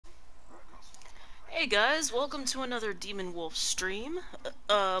Hey guys, welcome to another Demon Wolf stream.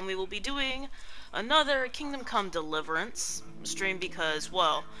 We will be doing another Kingdom Come Deliverance stream because,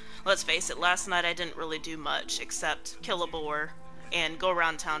 well, let's face it, last night I didn't really do much except kill a boar and go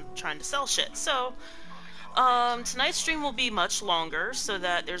around town trying to sell shit. So, tonight's stream will be much longer so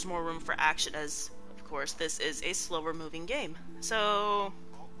that there's more room for action as, of course, this is a slower moving game. So,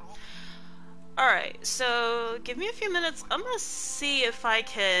 alright, so give me a few minutes. I'm gonna see if I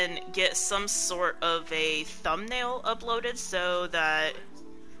can get some sort of a thumbnail uploaded so that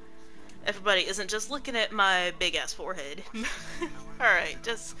everybody isn't just looking at my big ass forehead. Alright,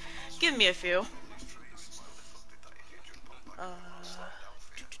 just give me a few. Uh,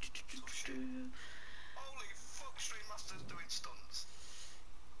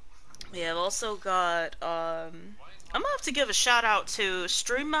 we have also got, I'm gonna have to give a shout out to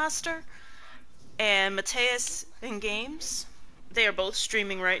Stream Master and Mateus in Games. They are both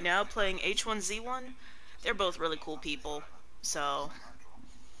streaming right now, playing H1Z1. They're both really cool people, so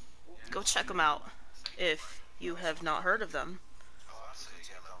go check them out if you have not heard of them.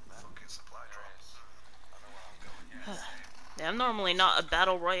 Yeah, I'm normally not a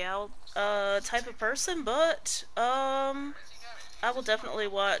battle royale type of person, but I will definitely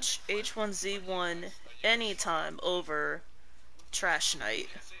watch H1Z1 anytime over Trash Night.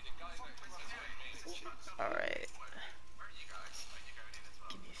 Alright.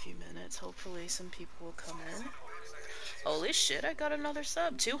 Give me a few minutes. Hopefully some people will come in. Holy shit, I got another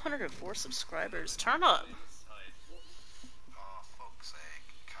sub. 204 subscribers. Turn up.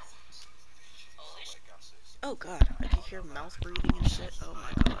 Oh god, I can hear mouth breathing and shit. Oh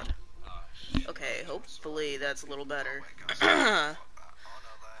my god. Okay, hopefully that's a little better.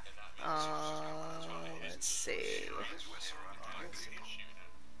 Let's see.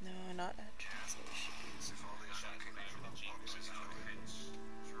 No, not at translations.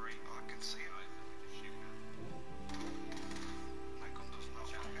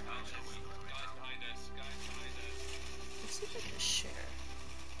 Let's see if I can share.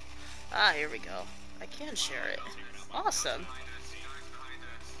 Ah, here we go. I can share it. Awesome.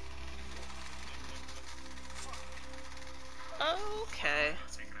 Okay.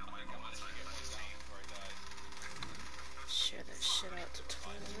 Share that shit out to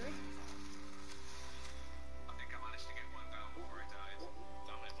Twitter.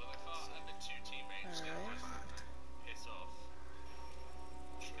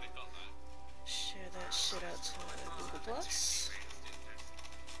 Share that shit out to Google Plus.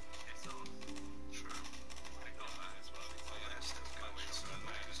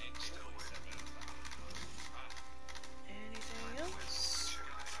 Anything else?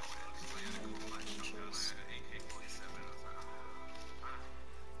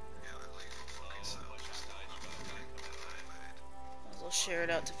 I'll share it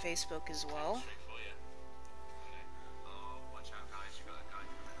out to Facebook as well.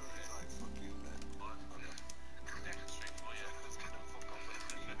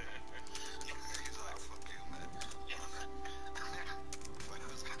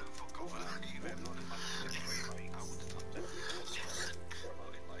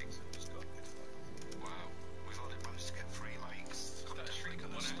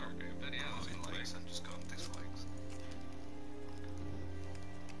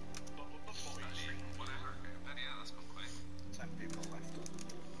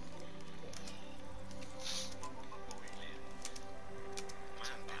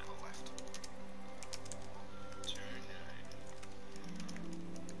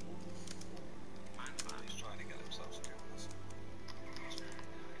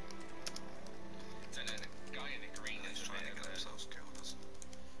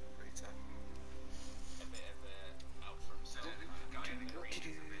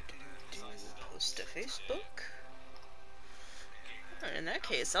 Facebook. In that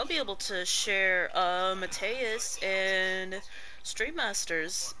case, I'll be able to share Mateus and Stream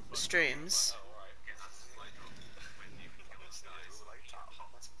Master's streams.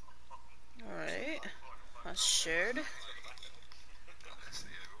 Alright. I shared.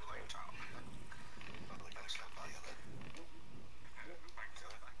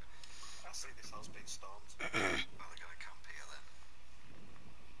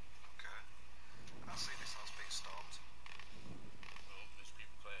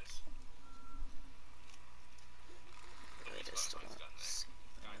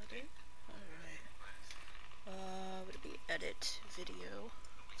 Would it be edit video?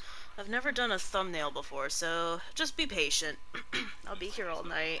 I've never done a thumbnail before, so just be patient. I'll be here all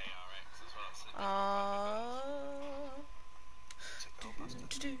night.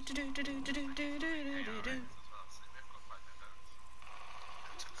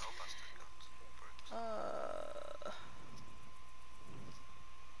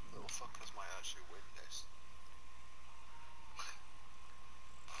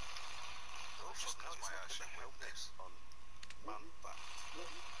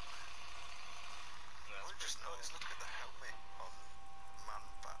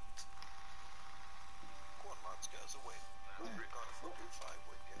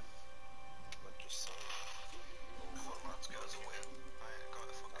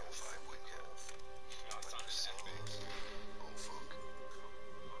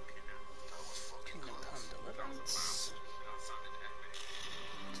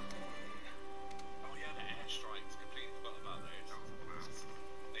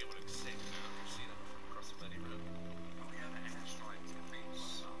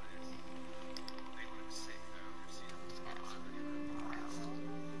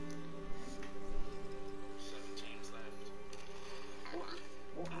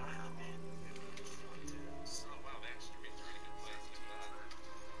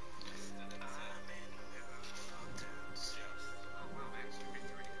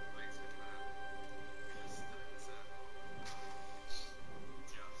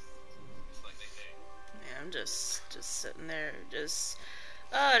 I'm just sitting there, just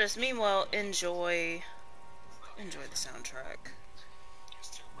meanwhile enjoy the soundtrack.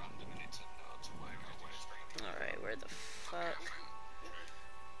 Alright, where the fuck?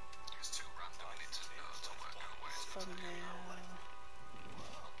 Thumbnail.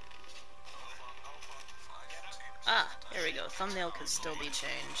 Ah, here we go. Thumbnail can still be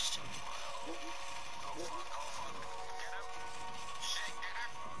changed.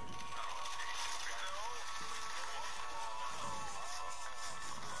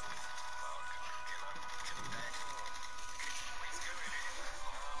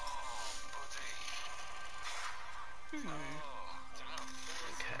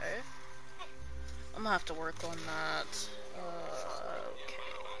 Okay. I'm gonna have to work on that.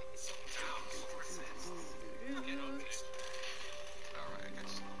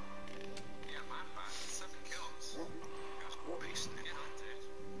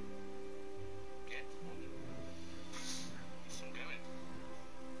 Okay.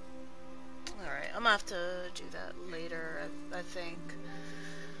 Alright, I'm gonna have to do that later, I think.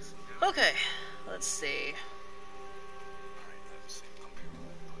 Okay, let's see.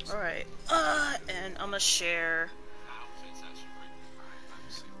 Alright, and I'm gonna share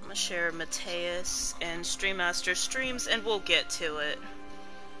Mateus and Stream Master streams, and we'll get to it.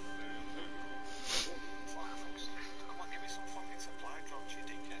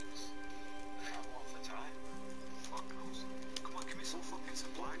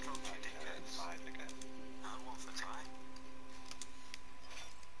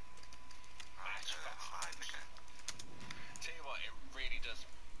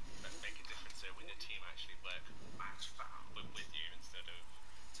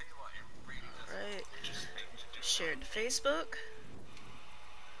 Alright, shared to Facebook,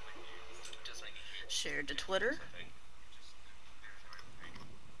 shared to Twitter.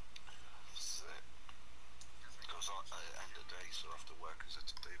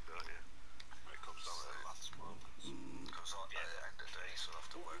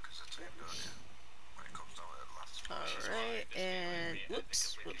 Alright, and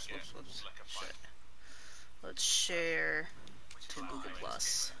whoops. Shit. Let's share to Google+.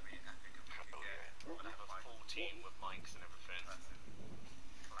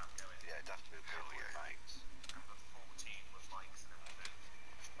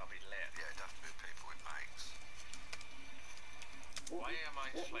 Why am I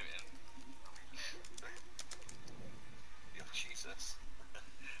floating? Yo, Jesus.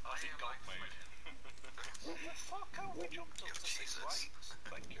 I was in golf mode. Fuck, how we jumped up to 6 likes?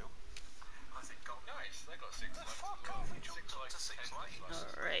 Thank you. I was in golf. Nice, they got 6 likes. Fuck, how we jumped up to 6 likes?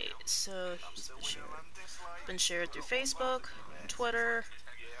 Alright, so he's been shared through Facebook, Twitter,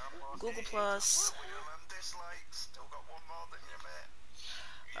 Google+.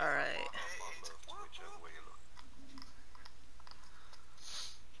 Alright.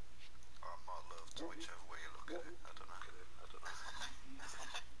 Whichever way you look at it, I don't know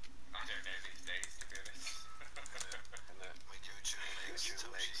these days, to be honest. With YouTube, it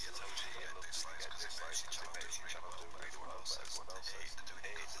tells you get dislikes because it makes your channel do really well, but everyone else says they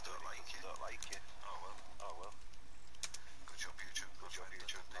don't like it. Oh well. Good job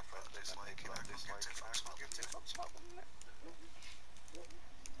YouTube, my friend disliking, I could give different top, wouldn't it?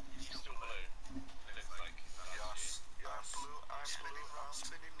 Still blue, it looks like. Yes. I'm spinning round,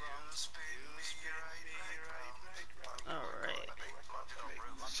 spin me right. Alright.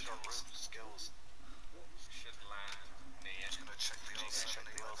 Skills. Should land near. Just gonna check the old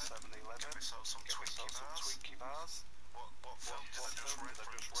 7-Eleven. Get myself some Twinkie bars. What film did I just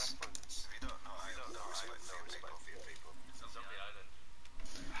reference? If you don't know, I don't respect for you people. Zombie Island.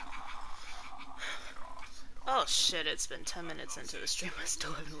 Oh shit, it's been 10 minutes into the stream, I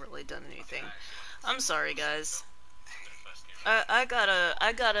still haven't really done anything. I'm sorry, guys. I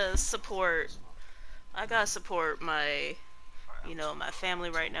gotta support my, my family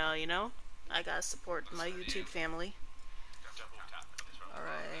right now, I gotta support my YouTube family.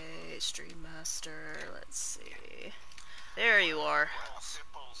 Alright, Stream Master, let's see. There you are.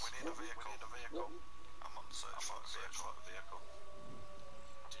 We need a vehicle. I'm on the search for a vehicle.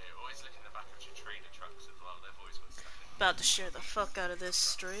 Always look in the back of your trader trucks as well, they've always got stuff in. About to share the fuck out of this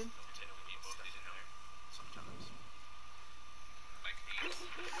stream.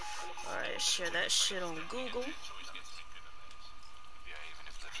 Alright, share that shit on Google. Yeah, even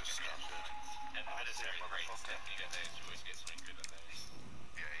if they're just standard. And the military rates, you get those, you always get something good on those.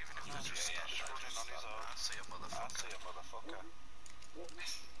 Yeah, even if they're just standard. Running on his own. I see a motherfucker.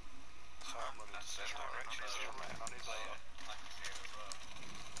 So I'm running the same direction as you're running on his own. I can see him as well.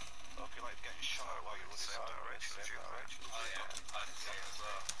 I feel like getting shot while you're running the same direction as you are. Oh yeah, I can see him as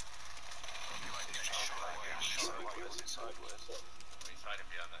well. I feel like getting shot while He's hiding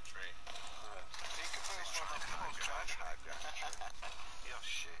behind that tree. Yo,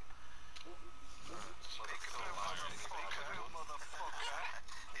 shit.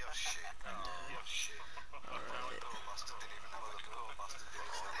 Yo, shit. Yo, shit. Alright. Bastard didn't even have a girl. Bastard didn't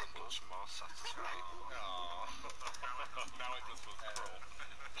even have a much more satisfying. Aww. Now it just was cruel.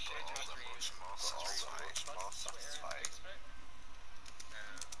 Much more satisfying.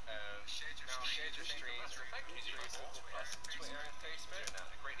 Shade your streams. Thank you, Twitter and Facebook. I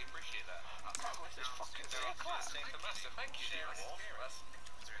greatly appreciate that. This fucking class. Thank you, Wolf.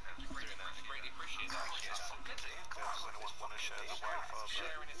 Doing that. I greatly appreciate that. Does anyone want to share the wife or the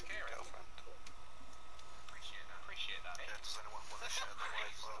girlfriend? Appreciate that. Yeah, does anyone want to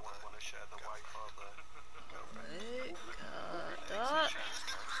share the wife or the girlfriend? Alright, got that.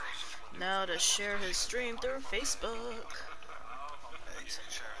 Now to share his stream through Facebook.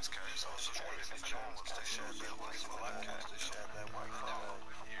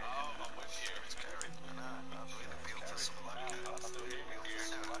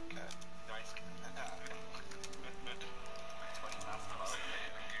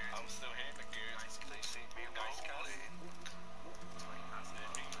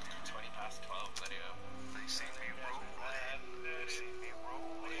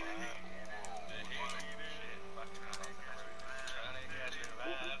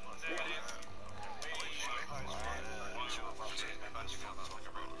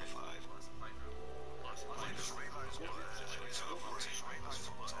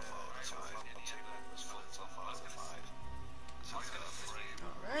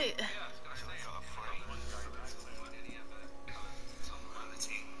 Alright.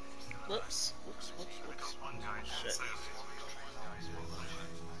 Whoops. Shit.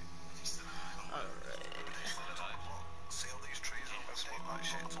 Alright. See all these trees over spotlight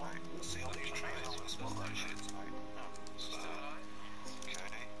shit tonight. See all these trees over spotlight shit tonight.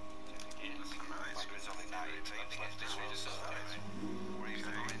 Okay. Right, so there's only 9 teams left as well, so we're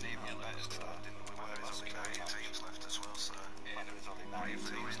even name your best start, didn't we? There's only 9 teams left as well, so yeah, there was only 9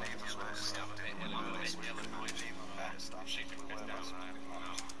 teams left as well, so I'm a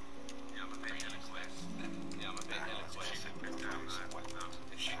bit ill-equipped.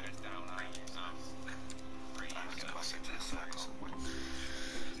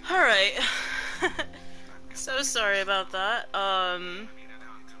 Alright. So sorry about that.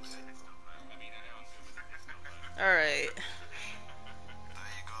 Alright.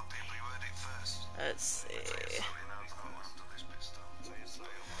 Let's see.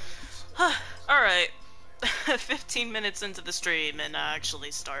 Alright. 15 minutes into the stream and I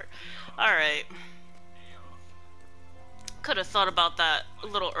actually start. Alright. Could have thought about that a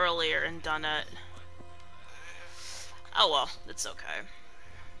little earlier and done it. Oh well, it's okay.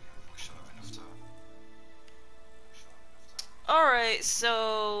 Alright,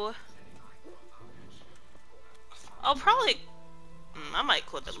 so I'll probably I might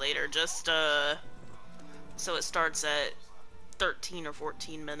clip it later, just so it starts at 13 or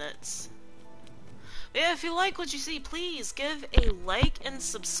 14 minutes. But yeah, if you like what you see, please give a like and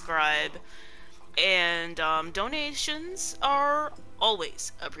subscribe. And donations are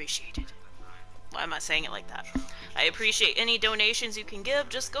always appreciated. Why am I saying it like that? I appreciate any donations you can give.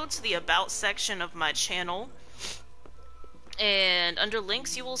 Just go to the About section of my channel. And under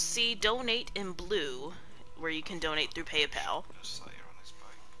links you will see Donate in blue, where you can donate through PayPal.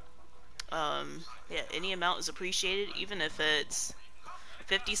 Yeah, any amount is appreciated, even if it's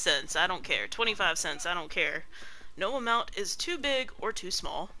 50 cents, I don't care. 25 cents, I don't care. No amount is too big or too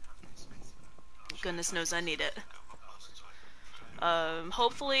small. Goodness knows I need it.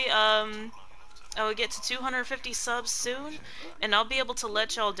 Hopefully, I will get to 250 subs soon, and I'll be able to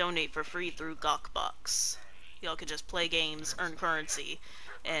let y'all donate for free through Gawkbox. Y'all could just play games, earn currency,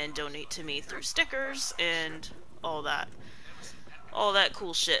 and donate to me through stickers and all that. All that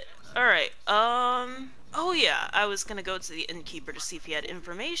cool shit. Alright, oh yeah, I was gonna go to the innkeeper to see if he had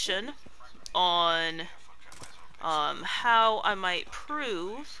information on, how I might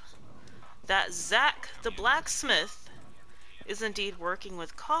prove that Zach the blacksmith is indeed working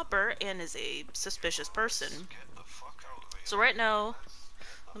with copper and is a suspicious person. So right now,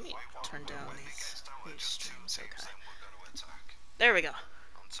 let me turn down these streams, okay. There we go.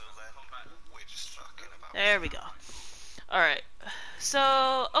 There we go. Alright,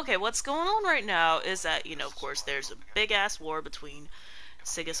 so, okay, what's going on right now is that, you know, of course, there's a big-ass war between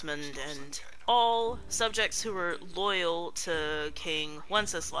Sigismund and all subjects who were loyal to King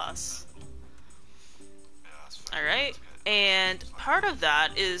Wenceslas. Alright? And part of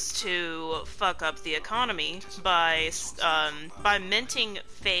that is to fuck up the economy by minting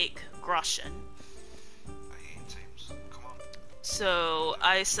fake groschen. So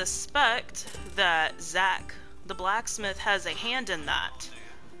I suspect that Zach, the blacksmith, has a hand in that.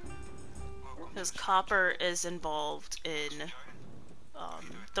 Because copper is involved in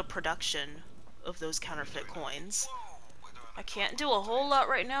the production of those counterfeit coins. I can't do a whole lot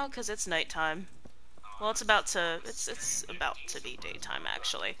right now because it's nighttime. Well, it's about to be daytime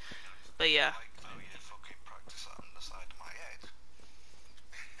actually. But yeah.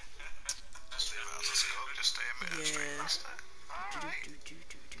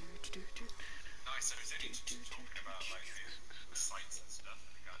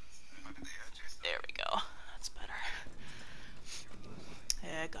 There we go. That's better.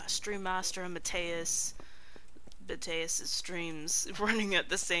 Yeah, I got Stream Master and Mateus. Mateus' streams running at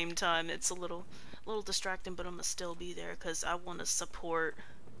the same time. It's a little distracting, but I'm gonna still be there because I want to support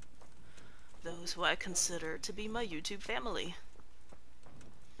those who I consider to be my YouTube family.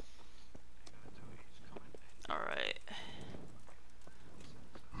 Alright.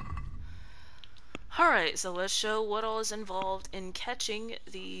 Alright, so let's show what all is involved in catching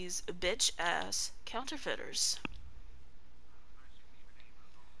these bitch-ass counterfeiters.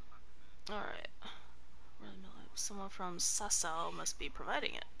 Alright. Someone from Sasau must be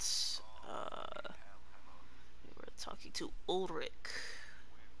providing it. We're talking to Ulrich.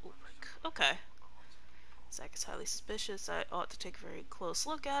 Okay. Zach is highly suspicious. I ought to take a very close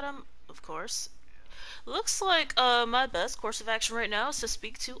look at him, of course. Looks like my best course of action right now is to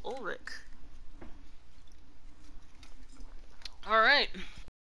speak to Ulrich. Alright.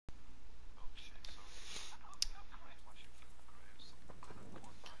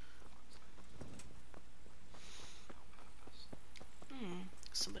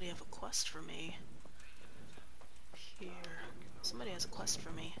 Somebody have a quest for me. Here. Somebody has a quest for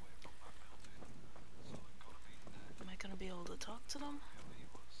me. Am I gonna be able to talk to them?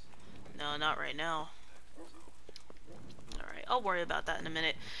 No, not right now. Alright, I'll worry about that in a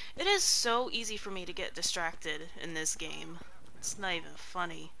minute. It is so easy for me to get distracted in this game. It's not even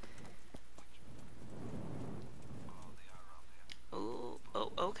funny. Oh,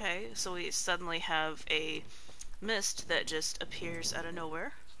 okay. So we suddenly have a mist that just appears out of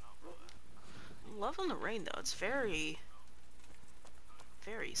nowhere. I'm loving the rain though. It's very,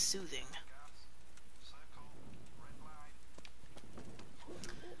 very soothing.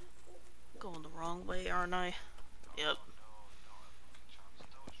 Going the wrong way, aren't I? Yep.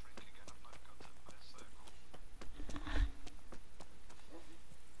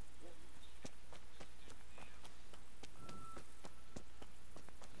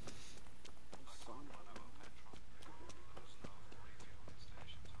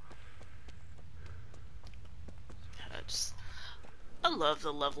 I love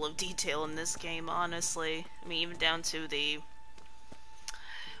the level of detail in this game, honestly. I mean, even down to the...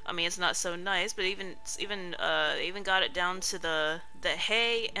 I mean, it's not so nice, but even got it down to the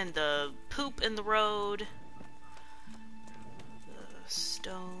hay and the poop in the road. The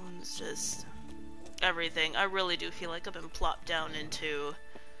stones, just... everything. I really do feel like I've been plopped down into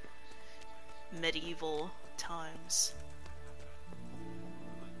medieval times.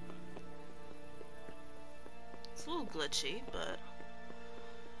 It's a little glitchy, but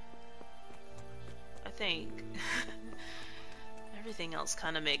I think everything else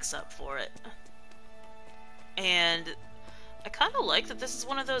kind of makes up for it. And I kind of like that this is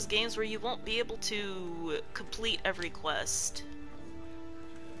one of those games where you won't be able to complete every quest.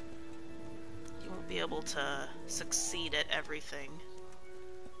 You won't be able to succeed at everything.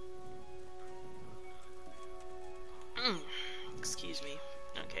 Excuse me.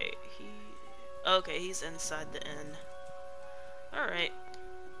 Okay, he's inside the inn. Alright.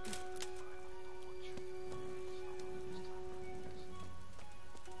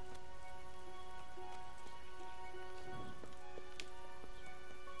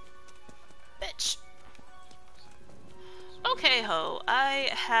 Bitch. Okay, ho. I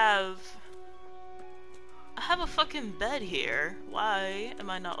have a fucking bed here. Why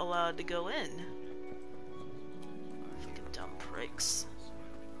am I not allowed to go in? Fucking dumb pricks.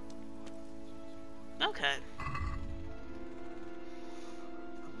 Okay.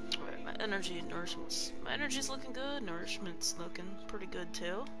 Alright, my energy and nourishment's... my energy's looking good, nourishment's looking pretty good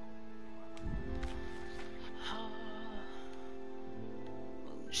too.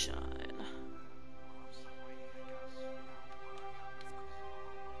 Moonshine.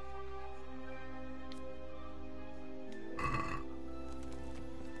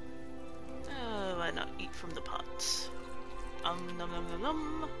 Why not eat from the pot? Nom nom nom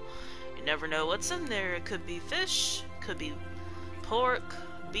nom. You never know what's in there. It could be fish, could be pork,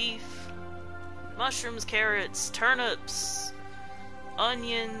 beef, mushrooms, carrots, turnips,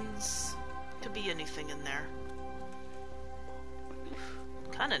 onions. Could be anything in there.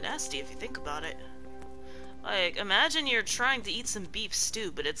 Kinda nasty if you think about it. Like, imagine you're trying to eat some beef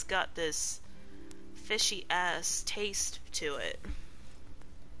stew, but it's got this fishy ass taste to it.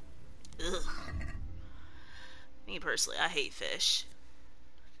 Ugh. Me personally, I hate fish.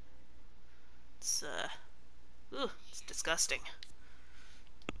 It's it's disgusting.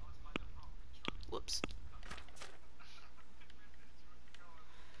 Whoops.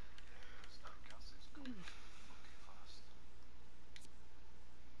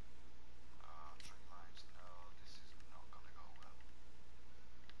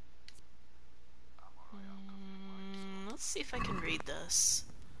 Let's see if I can read this.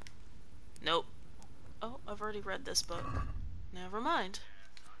 Nope. Oh, I've already read this book. Never mind.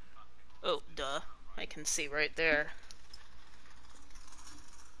 Oh, duh. I can see right there.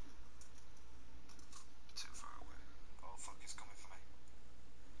 Too far away. Oh fuck, he's coming for me.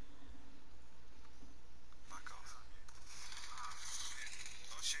 Back off.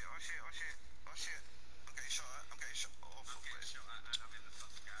 Oh shit, oh shit, oh shit, oh shit. I'm getting shot at, I'm getting shot. Oh fuck, I'm getting shot at and I'm in the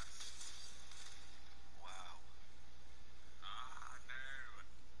fucking gas. Wow. Ah, no.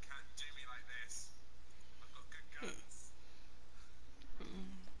 Can't do me like this. I've got good guns.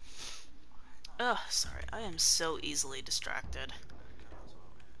 Ugh, sorry. I am so easily distracted.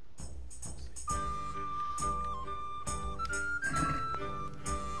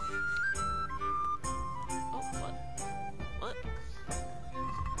 Oh, what? What?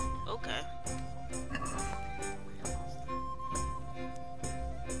 Okay.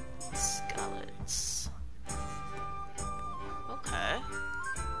 Skeletons. Okay.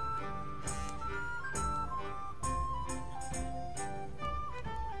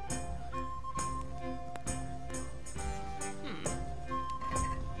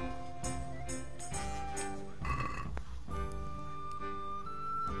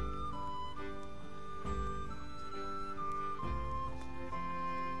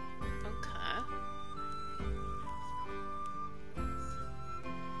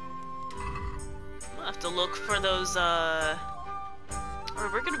 We'll have to look for those, or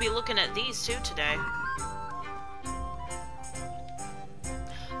we're gonna be looking at these too today.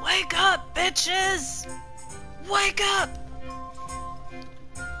 Wake up, bitches! Wake up!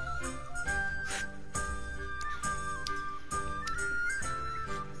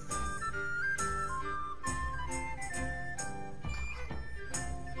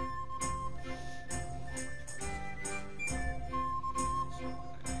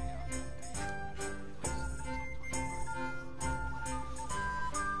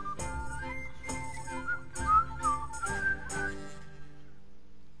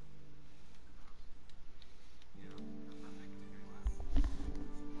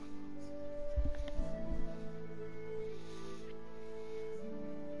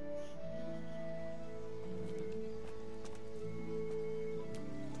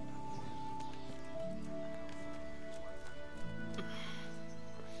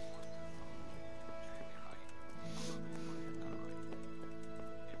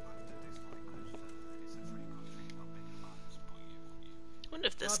 Wonder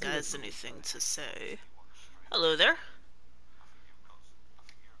if this guy has anything to say. Hello there.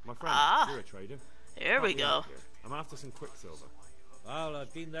 My friend, you're a trader. There we go. I'm after some quicksilver. Well,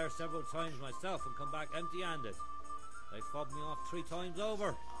 I've been there several times myself and come back empty-handed. They fobbed me off 3 times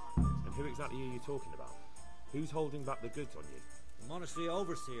over. And who exactly are you talking about? Who's holding back the goods on you? The monastery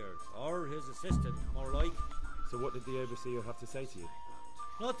overseer, or his assistant, more like. So what did the overseer have to say to you?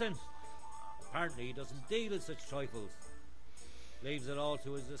 Nothing. Apparently he doesn't deal in such trifles. Leaves it all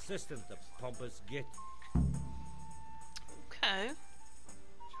to his assistant, the pompous git. Okay.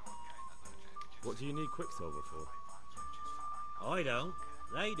 What do you need quicksilver for? I don't.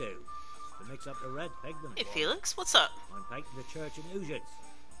 They do. To mix up the red pigment. Hey Felix, what's up? I'm painting the church in Ujits.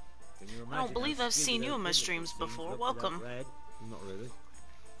 Can you imagine I don't believe how I've seen stupid you in my those streams pigments before. seem to look without Welcome. red? Not really.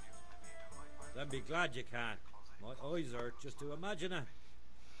 Then be glad you can. My eyes hurt just to imagine it.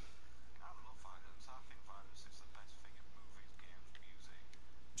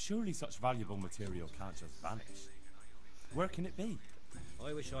 Surely such valuable material can't just vanish. Where can it be?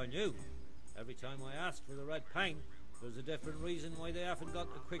 I wish I knew. Every time I ask for the red paint, there's a different reason why they haven't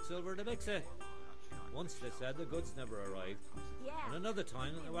got the quicksilver to mix it. Once they said the goods never arrived, and another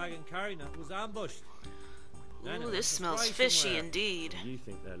time that the wagon carrying it was ambushed. Then Ooh, it this went smells astray fishy somewhere. indeed. You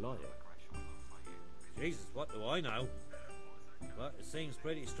think they're lying? Jesus, what do I know? But it seems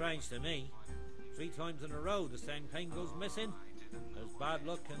pretty strange to me. 3 times in a row the same paint goes missing. There's bad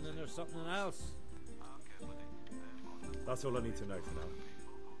luck and then there's something else. That's all I need to know for now.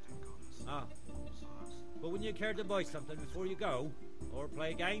 Ah. But wouldn't you care to buy something before you go? Or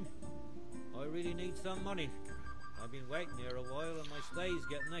play a game? I really need some money. I've been waiting here a while and my stay's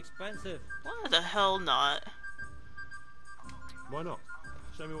getting expensive. Why the hell not? Why not?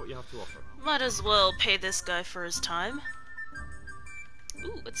 Show me what you have to offer. Might as well pay this guy for his time.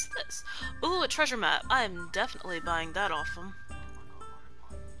 Ooh, what's this? Ooh, a treasure map. I am definitely buying that off him.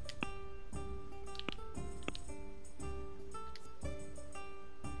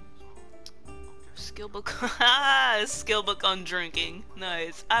 Skill book. Skill book on drinking.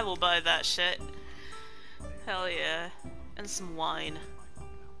 Nice. I will buy that shit. Hell yeah. And some wine.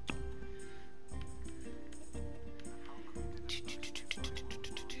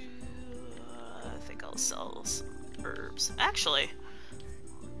 I think I'll sell some herbs. Actually,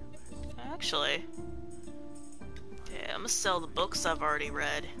 yeah, I'm gonna sell the books I've already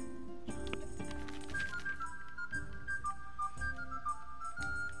read.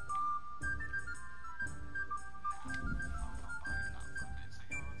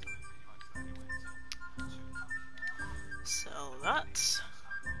 Sell that.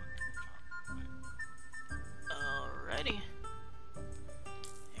 Alrighty.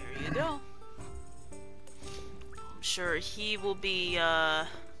 Here you go. I'm sure he will be,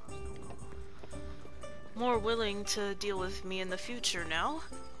 more willing to deal with me in the future now.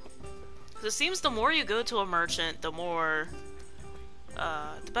 'Cause it seems the more you go to a merchant, the more,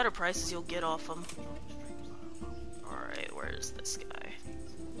 the better prices you'll get off them. Alright, where's this guy?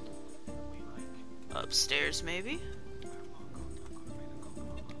 Upstairs, maybe?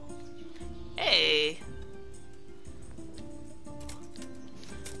 Hey!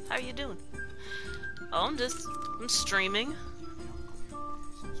 How you doing? Oh, I'm streaming.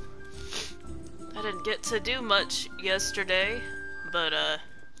 I didn't get to do much yesterday, but,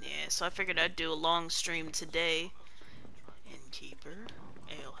 yeah, so I figured I'd do a long stream today. Innkeeper,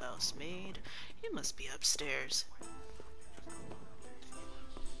 alehouse maid, you must be upstairs.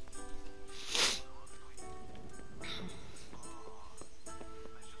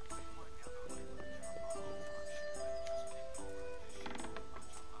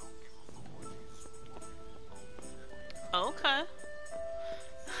 Okay.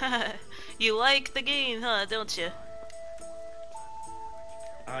 You like the game, huh, don't you?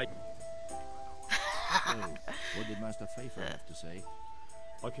 Oh, what did Master Pfeiffer have to say?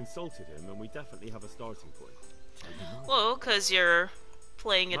 I consulted him, and we definitely have a starting point. Well, 'cause you're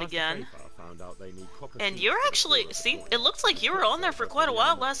playing it Master again. Pfeiffer found out they need copper And feet you're for the actually, floor at the see, point. it looks like you were on there for quite a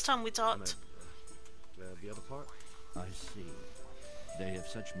while last time we I talked. meant, the other part? I see. They have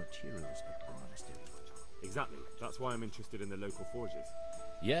such materials at the monastery. Exactly. That's why I'm interested in the local forges.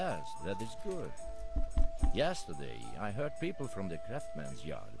 Yes, that is good. Yesterday, I heard people from the craftsman's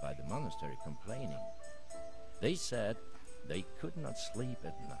yard by the monastery complaining. They said they could not sleep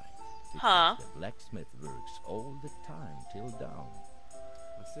at night because the blacksmith works all the time till dawn.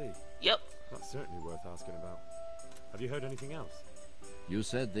 I see. Yep. That's certainly worth asking about. Have you heard anything else? You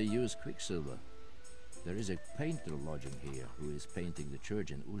said they use quicksilver. There is a painter lodging here who is painting the church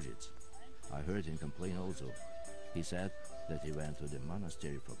in Ujits. I heard him complain also. He said that he went to the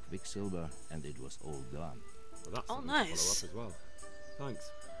monastery for quicksilver and it was all gone. Well, that's Oh, something nice. to follow up as well.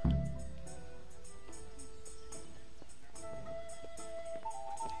 Thanks.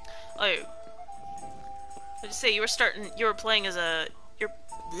 Oh, what did you say? You were playing as a,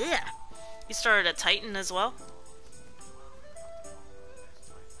 yeah. You started a Titan as well?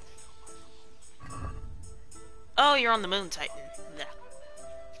 Oh, you're on the Moon Titan.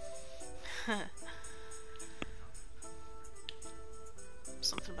 Yeah.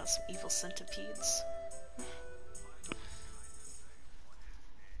 Something about some evil centipedes.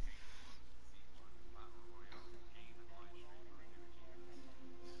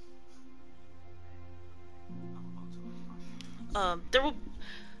 There will...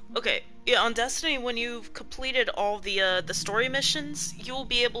 Okay, yeah, on Destiny, when you've completed all the story missions, you'll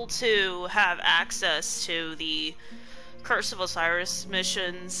be able to have access to the Curse of Osiris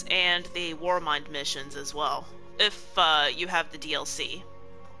missions and the Warmind missions as well, if, you have the DLC.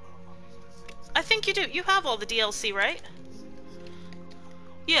 I think you do. You have all the DLC, right?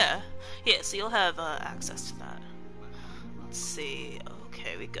 Yeah. Yeah, so you'll have, access to that. Let's see.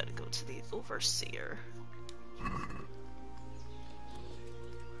 Okay, we gotta go to the Overseer.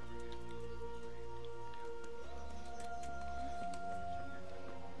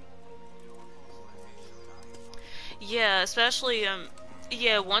 Yeah, especially,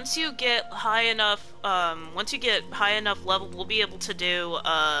 yeah, once you get high enough level, we'll be able to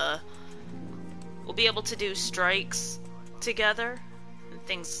do strikes together, and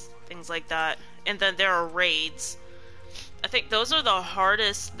things like that. And then there are raids. I think those are the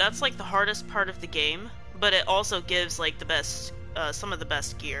hardest, that's like the hardest part of the game, but it also gives like the best, some of the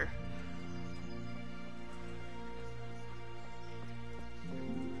best gear.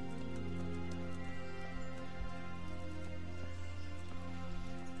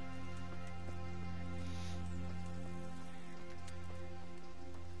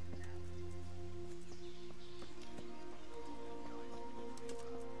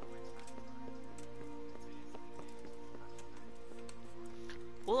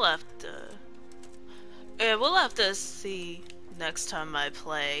 I'll have to see next time I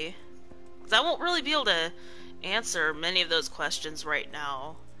play. 'Cause I won't really be able to answer many of those questions right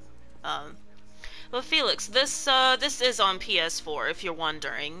now. But Felix, this is on PS4 if you're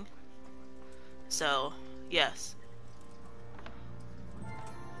wondering. So, yes.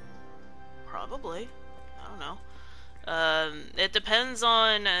 Probably. I don't know. It depends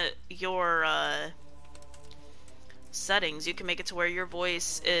on your settings. You can make it to where your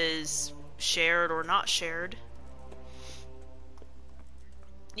voice is shared or not shared.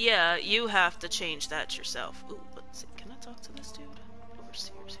 Yeah, you have to change that yourself. Ooh, let's see. Can I talk to this dude?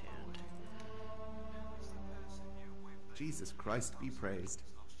 Overseer's hand. Jesus Christ be praised.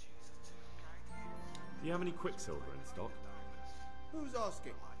 Do you have any Quicksilver in stock? Who's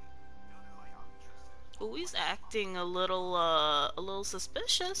asking? Ooh, he's acting a little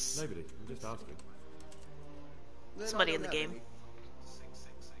suspicious. Nobody. I'm just asking. Then Somebody I in the don't have game.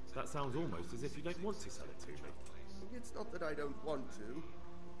 any. That sounds almost as if you don't want to sell it to me. It's not that I don't want to.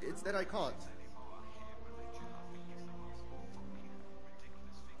 It's that I can't.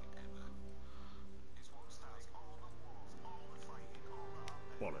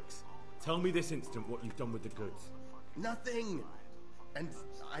 Bollocks. Tell me this instant what you've done with the goods. Nothing. And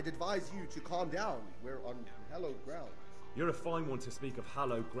I'd advise you to calm down. We're on hallowed ground. You're a fine one to speak of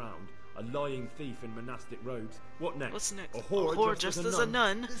hallowed ground, a lying thief in monastic robes. What next? What's next? A whore, just as a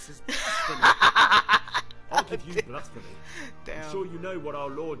nun. This is blasphemy. I'll give you blasphemy. Damn. I'm sure you know what our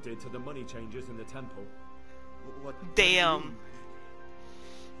Lord did to the money changers in the temple. What Damn.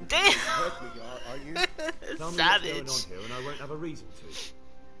 Damn. hurt me, are you? Tell me Savage. what's going on here and I won't have a reason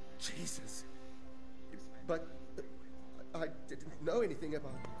to. Jesus. But I didn't know anything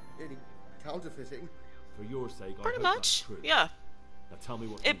about any counterfeiting. For your sake, I Pretty hope much. that's true. Yeah. Now tell me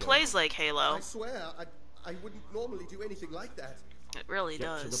what It plays like Halo. I swear, I wouldn't normally do anything like that. It really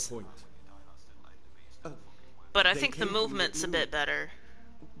Get to the does. point. But I They think the came from movement's a the bit better.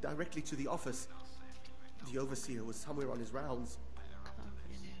 Directly to the office. The overseer was somewhere on his rounds.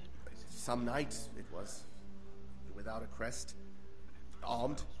 Some night it was. Without a crest.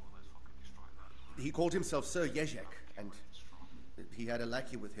 Armed. He called himself Sir Jezek, and he had a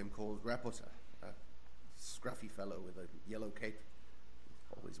lackey with him called Rapota. A scruffy fellow with a yellow cape.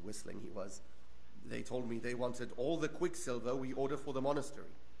 Always whistling he was. They told me they wanted all the quicksilver we order for the monastery.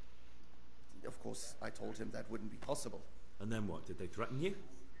 Of course, I told him that wouldn't be possible. And then what? Did they threaten you?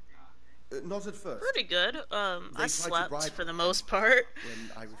 Not at first. Pretty good. I tried to slept bribe- for the most part.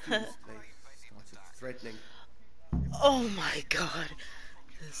 When I refused, they started threatening. Oh my god.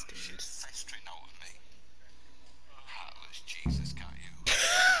 This dude. Festering out of me. Heartless Jesus, can't you?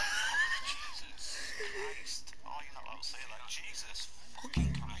 Jesus Christ. Oh, you're not allowed to say that. Jesus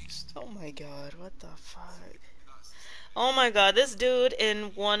fucking Christ. Oh my god, what the fuck? Oh my god, this dude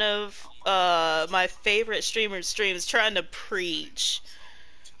in one of my favorite streamers' streams trying to preach.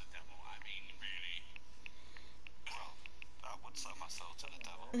 To the devil, I mean, really. Well, I would sell my soul to the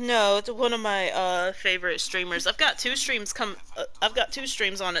devil. No, it's one of my favorite streamers. I've got two streams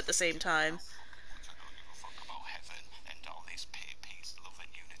on at the same time. Which I don't give a fuck about heaven and all this peace, love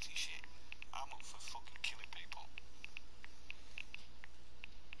and unity shit. I'm up for fucking killing people.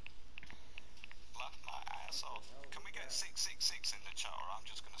 Laugh my ass off. Can we get 666 in the chat, or I'm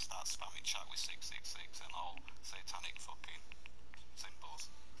just gonna start spamming chat with 666 and all satanic fucking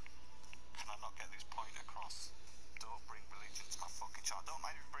symbols? Can I not get this point across? Don't bring religion to my fucking chat. I don't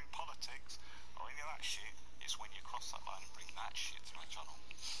mind if you bring politics or any of that shit. It's when you cross that line and bring that shit to my channel.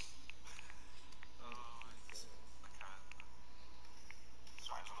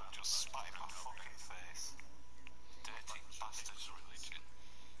 Might as well just spat in my fucking face. Dirty bastards religion.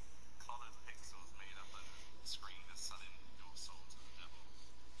 Colored pixels made up and screen is selling your soul to the devil.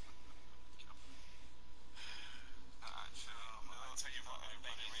 I'll tell you what,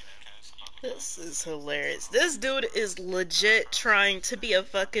 everybody really cares about the This is hilarious. This dude is legit trying to be a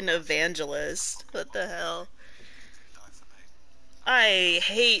fucking evangelist. What the hell? die for me. I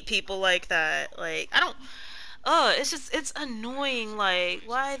hate people like that. Like, I don't... it's annoying. Like,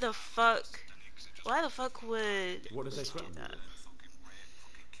 why the fuck would... What did they threaten you?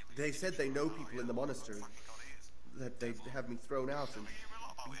 They said they know people in the monastery. That they'd have me thrown out and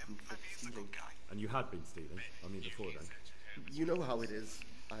beaten for stealing. And you had been stealing. I mean, before then. You know how it is.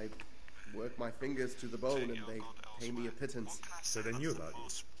 I work my fingers to the bone and they pay me a pittance. So they knew about you.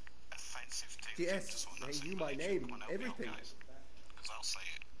 Offensive thing to Yes, someone they that's knew in my religion. name, Come on, help me out, everything. guys. 'Cause I'll say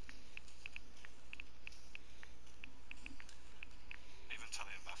it. Even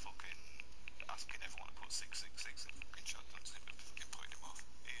telling him fucking asking everyone to put 666 in fucking chat doesn't seem to be fucking putting him off.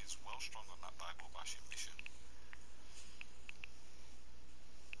 He is well strong on that Bible bashing mission.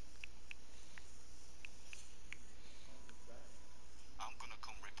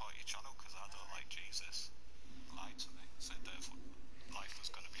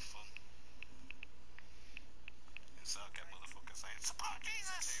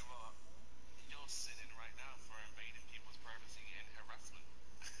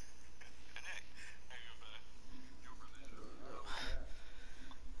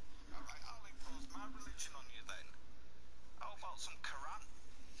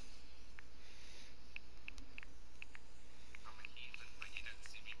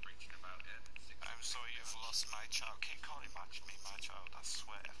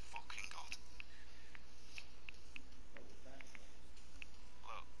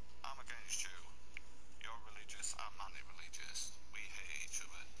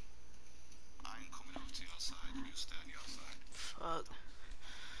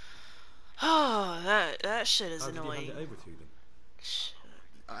 that shit is How did you hand annoying. it over to them?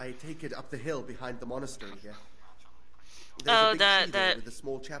 I take it up the hill behind the monastery here. There's Oh, a big tree there that. with a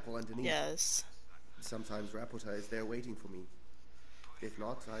small chapel underneath. Yes. Sometimes Rapota is there waiting for me. If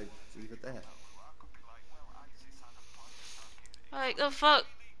not, I leave it there. Like, the fuck?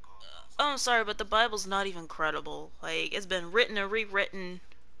 I'm sorry, but the Bible's not even credible. Like, it's been written and rewritten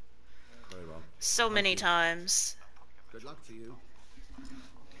Very well. so many times. Good luck to you.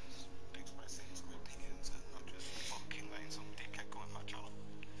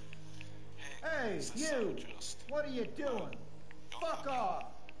 Hey, you! What are you doing? Fuck off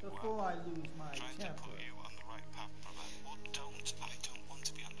before I lose my temper. You on the right path, brother. Or don't. I don't want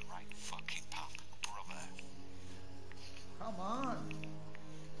to be on the right fucking path, brother. Come on.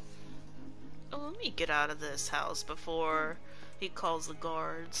 Oh, let me get out of this house before he calls the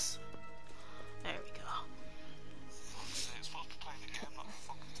guards. There we go. Fuck's sake, it's supposed to be playing a game, not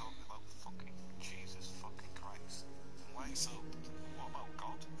fucking talking about fucking Jesus fucking Christ. Wait, so, what about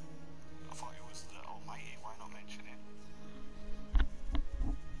God? I thought he was the Almighty, why not mention it?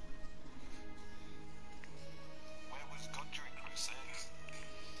 Where was God during Crusades?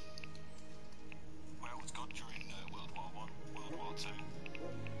 Where was God during World War I, World War II,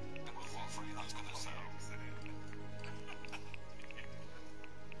 and World War III? That's gonna sound.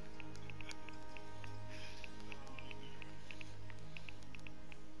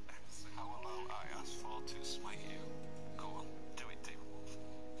 How about I ask for to smite you? Go on, do it, Demon Wolf.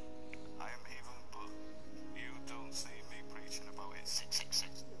 I am heathen, but you don't see me preaching about it.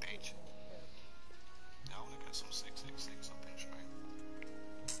 666, bitch. I want to get some 666 up in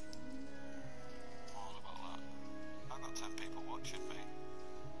strength. All about that. I've got 10 people watching me.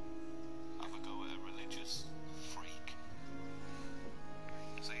 Have a go at a religious freak.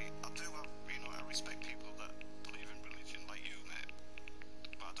 See, I do have, I respect people that believe in religion like you, mate.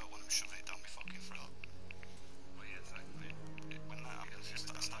 But I don't want them shoving it down my fucking throat. Well, yeah, exactly. When that happens,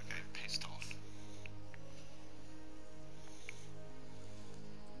 I start getting pissed off.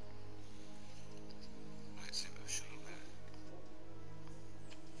 Right, see what I've shown you there.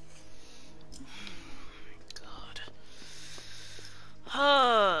 God.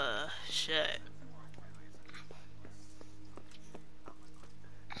 Shit.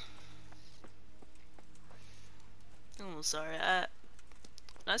 I'm sorry.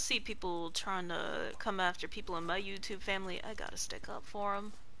 I see people trying to come after people in my YouTube family. I gotta stick up for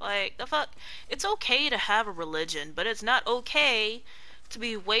them. Like, the fuck? It's okay to have a religion, but it's not okay to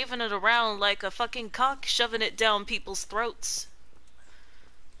be waving it around like a fucking cock, shoving it down people's throats.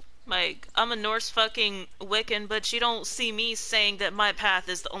 Like, I'm a Norse fucking Wiccan, but you don't see me saying that my path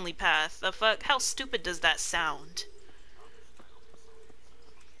is the only path. The fuck? How stupid does that sound?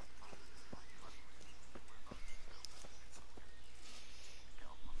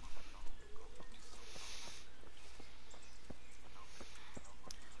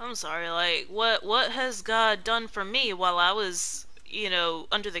 I'm sorry, like, what has God done for me while I was,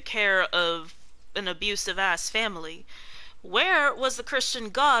 under the care of an abusive ass family? Where was the Christian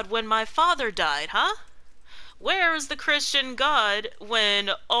God when my father died, huh? Where is the Christian God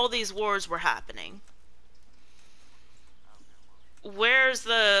when all these wars were happening? Where's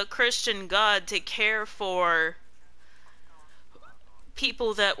the Christian God to care for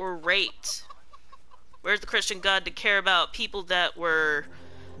people that were raped? Where's the Christian God to care about people that were,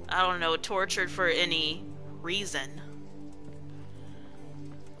 I don't know, tortured for any reason?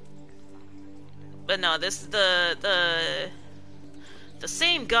 But no, this is the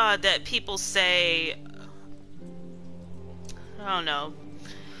same God that people say, I don't know,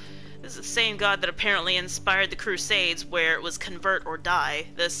 this is the same God that apparently inspired the Crusades, where it was convert or die.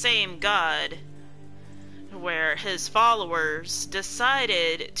 The same God where his followers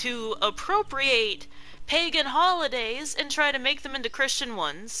decided to appropriate pagan holidays and try to make them into Christian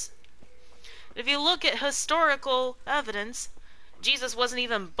ones. If you look at historical evidence, Jesus wasn't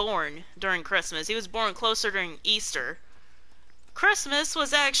even born during Christmas. He was born closer during Easter. Christmas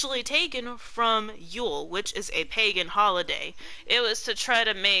was actually taken from Yule, which is a pagan holiday. It was to try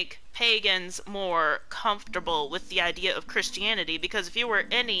to make pagans more comfortable with the idea of Christianity, because if you were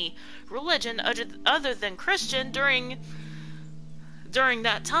any religion other than Christian during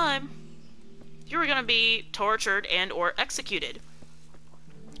that time, you were going to be tortured and or executed.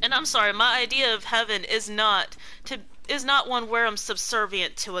 And I'm sorry, my idea of heaven is not one where I'm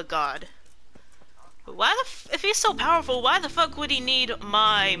subservient to a god. If he's so powerful, why the fuck would he need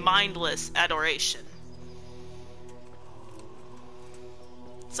my mindless adoration?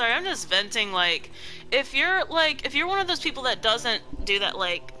 Sorry, I'm just venting. Like, if you're one of those people that doesn't do that,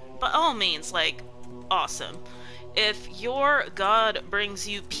 like, by all means, like, awesome. If your God brings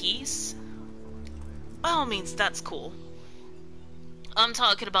you peace, by all means, that's cool. I'm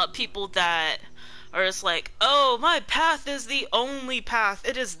talking about people that are just like, oh, my path is the only path.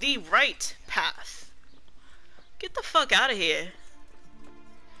 It is the right path. Get the fuck out of here.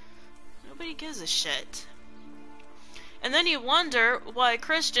 Nobody gives a shit. And then you wonder why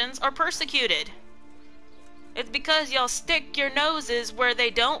Christians are persecuted. It's because y'all stick your noses where they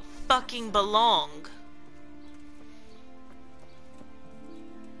don't fucking belong.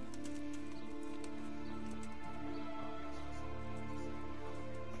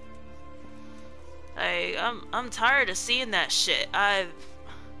 I'm tired of seeing that shit. I've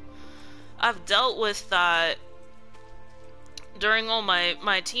dealt with that during all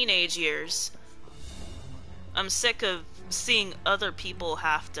my teenage years. I'm sick of seeing other people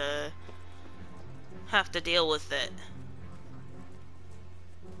have to deal with it.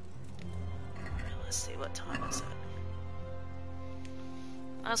 Let's see, what time is it?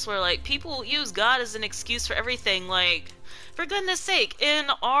 I swear, like, people use God as an excuse for everything. Like, for goodness sake, in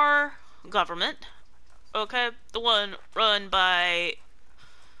our government, okay, the one run by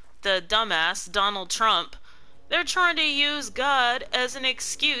the dumbass Donald Trump, they're trying to use God as an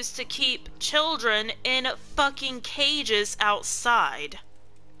excuse to keep children in fucking cages outside.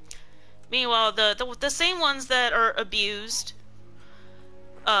 Meanwhile, the same ones that are abused,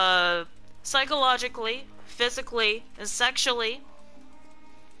 psychologically, physically, and sexually,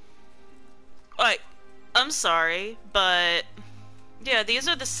 like, I'm sorry, but yeah, these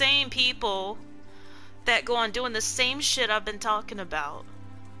are the same people that go on doing the same shit I've been talking about.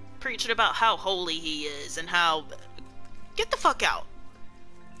 Preaching about how holy he is and how... Get the fuck out.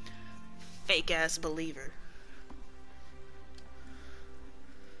 Fake ass believer.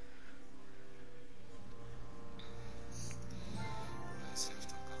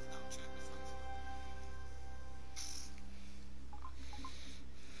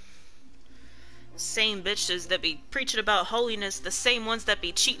 Same bitches that be preaching about holiness, the same ones that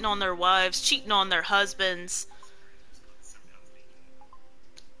be cheating on their wives, cheating on their husbands,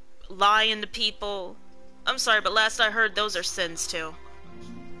 lying to people. I'm sorry, but last I heard, those are sins too.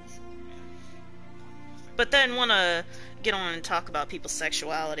 But then wanna get on and talk about people's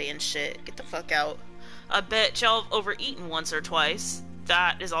sexuality and shit. Get the fuck out. I bet y'all have overeaten once or twice.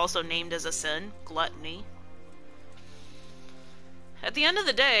 That is also named as a sin. Gluttony. At the end of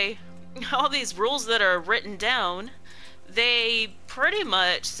the day, all these rules that are written down, they pretty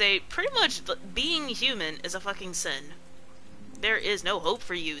much say, being human is a fucking sin. There is no hope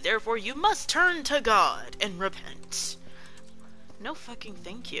for you, therefore you must turn to God and repent. No fucking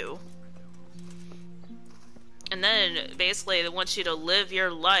thank you. And then, basically, they want you to live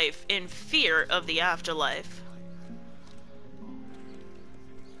your life in fear of the afterlife.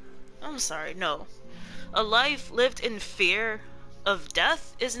 I'm sorry, no. A life lived in fear of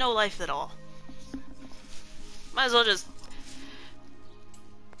death is no life at all. Might as well just...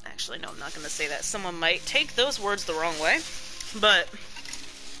 Actually, no, I'm not gonna say that. Someone might take those words the wrong way. But,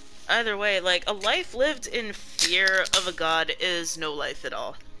 either way, like, a life lived in fear of a god is no life at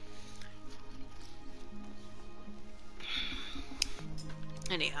all.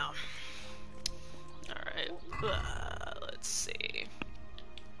 Anyhow. Alright. Let's see.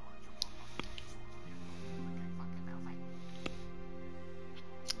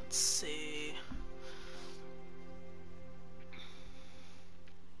 Let's see.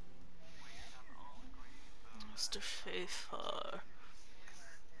 Mr. Faithful.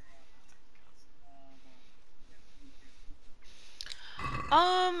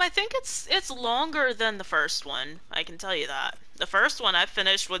 I think it's longer than the first one. I can tell you that. The first one I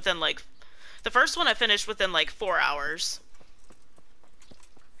finished within like 4 hours.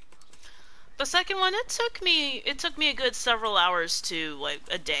 The second one it took me a good several hours to like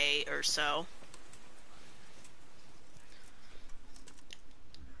a day or so.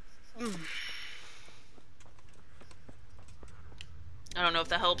 I don't know if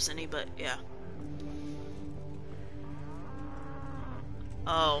that helps any, but yeah.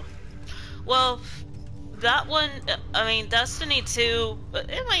 Oh. Well, that one, I mean, Destiny 2,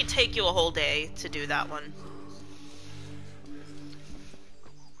 it might take you a whole day to do that one.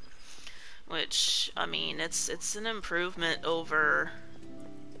 Which, I mean, it's an improvement over,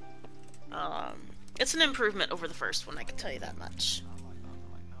 it's an improvement over the first one, I can tell you that much.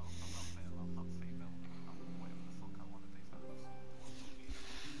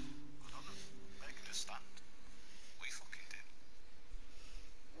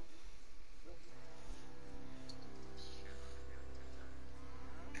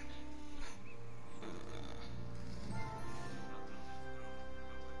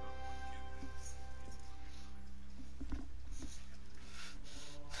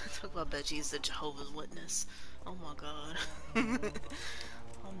 I bet he's the Jehovah's Witness. Oh my god.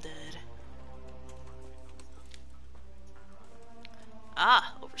 I'm dead.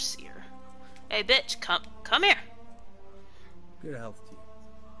 Ah, Overseer. Hey, bitch, come here. Good health to you.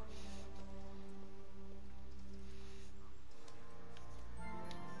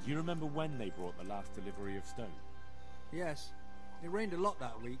 Do you remember when they brought the last delivery of stone? Yes. It rained a lot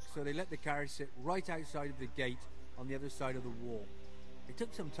that week, so they let the carriage sit right outside of the gate on the other side of the wall. It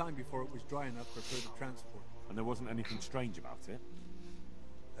took some time before it was dry enough for further transport. And there wasn't anything strange about it?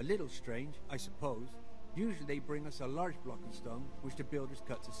 A little strange, I suppose. Usually they bring us a large block of stone, which the builders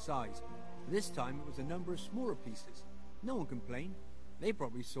cut to size. This time it was a number of smaller pieces. No one complained. They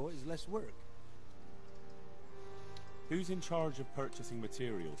probably saw it as less work. Who's in charge of purchasing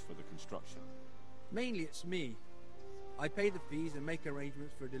materials for the construction? Mainly it's me. I pay the fees and make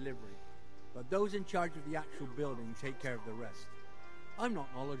arrangements for delivery. But those in charge of the actual building take care of the rest. I'm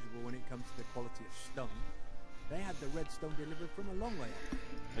not knowledgeable when it comes to the quality of stone. They had the red stone delivered from a long way off.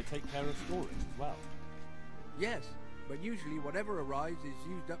 They take care of storage as well? Yes, but usually whatever arrives is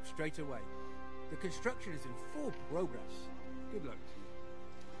used up straight away. The construction is in full progress. Good luck to you.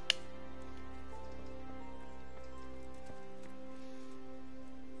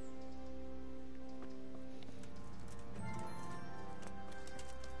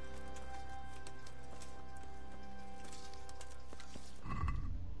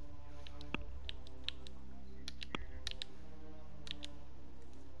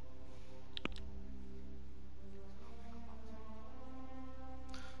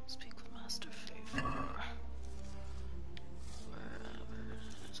 Speak with Master Favor. Wherever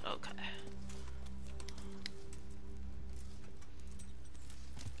it is. Okay.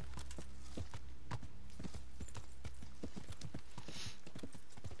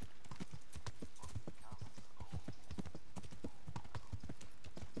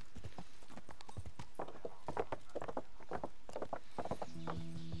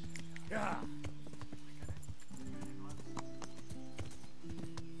 Yeah.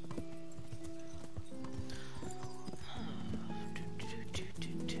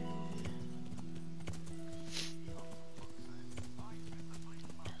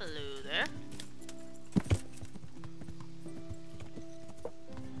 Hello there.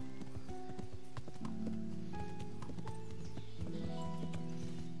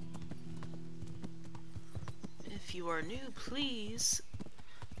 If you are new, please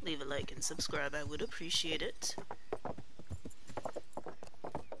leave a like and subscribe. I would appreciate it.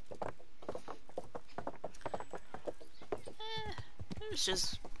 There's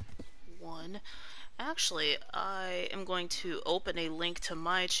just one. Actually, I am going to open a link to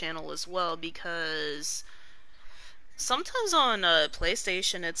my channel as well, because sometimes on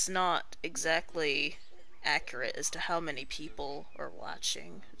PlayStation it's not exactly accurate as to how many people are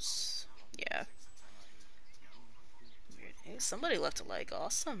watching. Yeah. Hey, somebody left a like.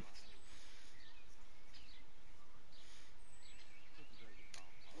 Awesome.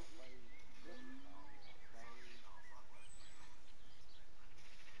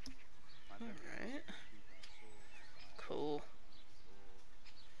 Alright. Cool.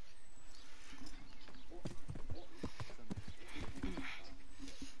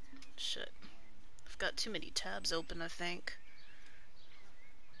 Shit. I've got too many tabs open, I think.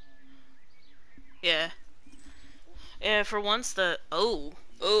 Yeah. Yeah, for once oh,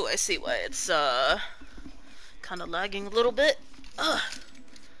 I see why it's, kinda lagging a little bit. Ugh.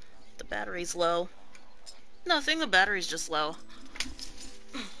 The battery's low. Nothing, the battery's just low.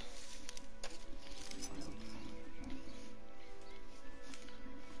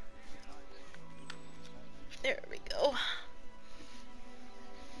 There we go.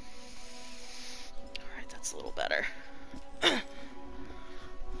 Alright, that's a little better.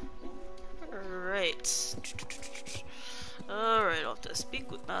 Alright. Alright, I'll have to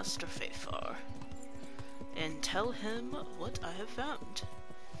speak with Master Favor and tell him what I have found.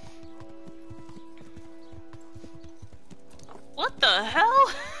 What the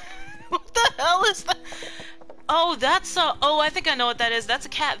hell? What the hell is that? Oh, that's a... Oh, I think I know what that is. That's a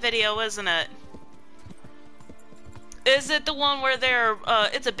cat video, isn't it? Is it the one where they're,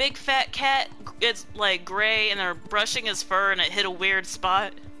 it's a big fat cat, it's like gray, and they're brushing his fur and it hit a weird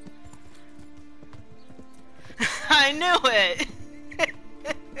spot? I knew it!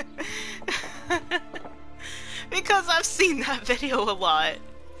 Because I've seen that video a lot. It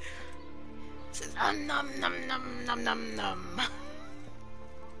says, nom nom nom nom nom nom.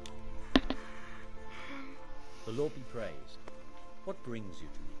 The Lord be praised. What brings you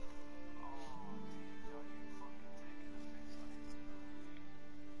to me?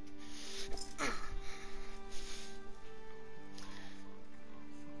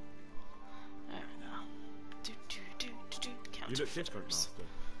 You look different, Master.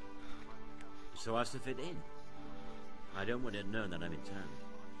 So as to fit in. I don't want it known that I'm in town.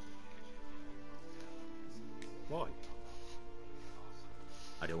 Why?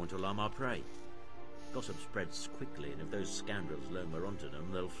 I don't want to alarm our prey. Gossip spreads quickly, and if those scoundrels learn we're onto them,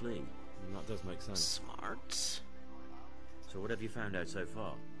 they'll flee. That does make sense. Smart. So what have you found out so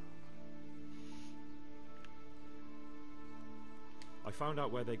far? I found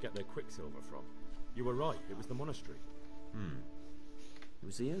out where they get their quicksilver from. You were right, it was the monastery. It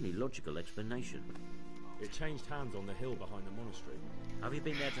was the only logical explanation. It changed hands on the hill behind the monastery. Have you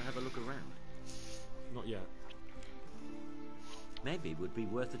been there to have a look around? Not yet. Maybe it would be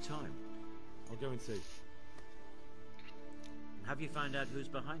worth the time. I'll go and see. And have you found out who's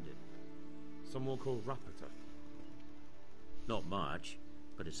behind it? Someone called Rapita. Not much,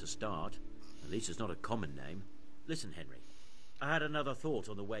 but it's a start. At least it's not a common name. Listen, Henry. I had another thought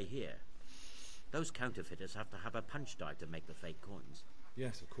on the way here. Those counterfeiters have to have a punch die to make the fake coins.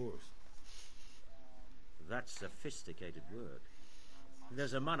 Yes, of course. That's sophisticated work.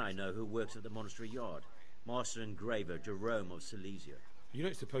 There's a man I know who works at the monastery yard. Master engraver Jerome of Silesia. You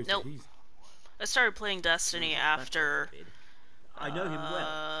don't suppose Nope. that he's... I started playing Destiny after... I know him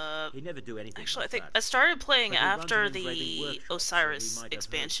well. He'd never do anything Actually, I like think that. I started playing But he runs after an engraving the workshop, so Osiris he might have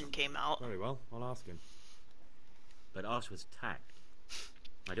expansion heard came out. Very well, I'll ask him. But ask with tact.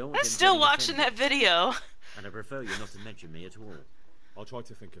 I don't want I'm him still getting watching that offended, video. and I prefer you not to mention me at all. I'll try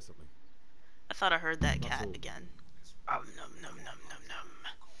to think of something. I thought I heard that That's cat all. again. Nom nom nom nom nom.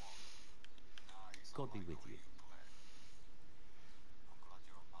 God be with you.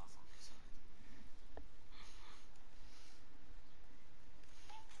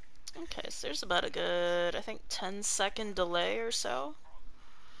 Okay, so there's about a good, I think, 10-second delay or so.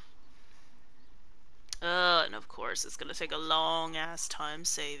 And of course, it's gonna take a long-ass time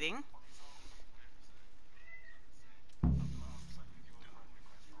saving.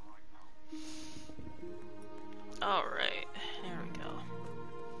 Alright, here we go.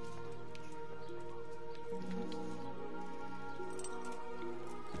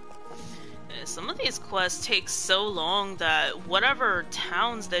 Some of these quests take so long that whatever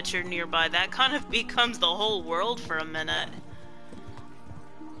towns that you're nearby, that kind of becomes the whole world for a minute.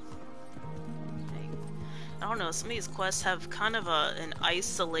 I don't know, some of these quests have kind of an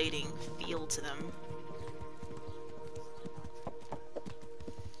isolating feel to them.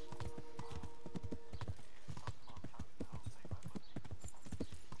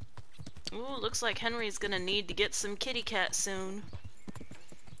 Ooh, looks like Henry's gonna need to get some kitty cat soon.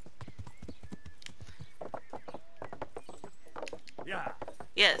 Yeah.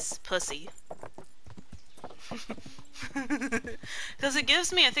 Yes, pussy. Because it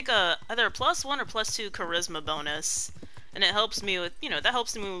gives me, I think, either a +1 or +2 charisma bonus. And it helps me with, that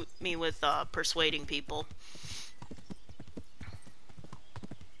helps me with persuading people.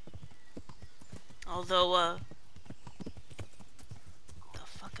 Although, the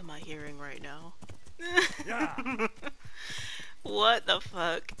fuck am I hearing right now? Yeah. What the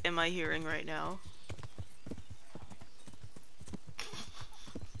fuck am I hearing right now?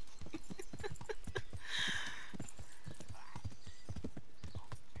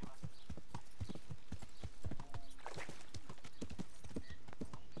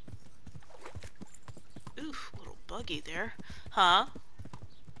 Oof, little buggy there. Huh?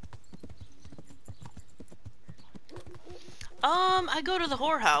 I go to the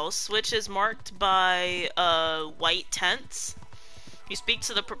whorehouse, which is marked by, white tents. You speak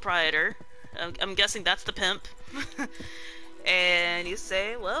to the proprietor. I'm guessing that's the pimp. And you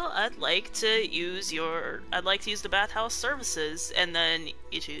say, well, I'd like to use the bathhouse services. And then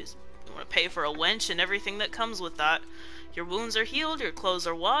you choose, you want to pay for a wench and everything that comes with that. Your wounds are healed, your clothes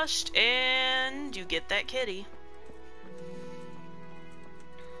are washed, and you get that kitty.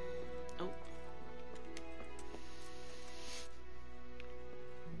 Oh.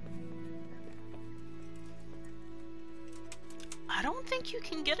 I don't think you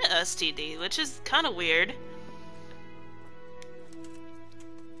can get an STD, which is kind of weird.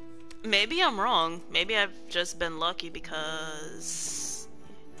 Maybe I'm wrong. Maybe I've just been lucky because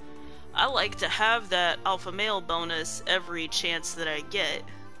I like to have that alpha male bonus every chance that I get.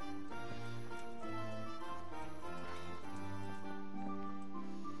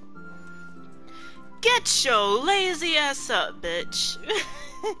 Get your lazy ass up, bitch.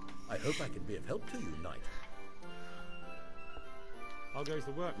 I hope I can be of help to you, Knight. How goes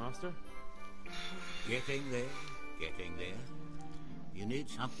the work, Master? Getting there, getting there. You need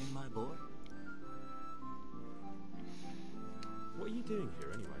something, my boy? What are you doing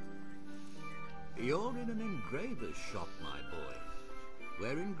here, anyway? You're in an engraver's shop, my boy.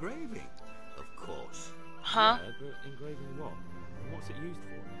 We're engraving, of course. Huh? Yeah, but engraving what? And what's it used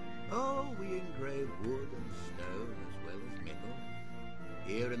for? Oh, we engrave wood and stone as well as metal.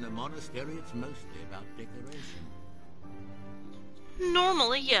 Here in the monastery, it's mostly about decoration.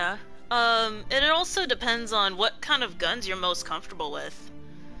 Normally, yeah. And it also depends on what kind of guns you're most comfortable with.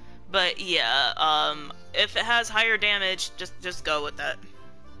 But yeah, if it has higher damage, just go with that.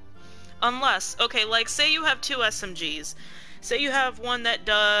 Unless, okay, like say you have two SMGs. Say you have one that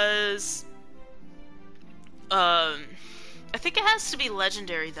does I think it has to be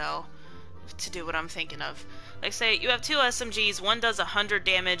legendary though to do what I'm thinking of. Like say you have two SMGs, one does 100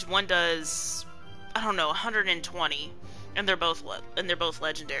 damage, one does I don't know, 120, and they're both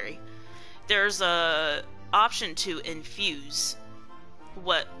legendary. There's a option to infuse.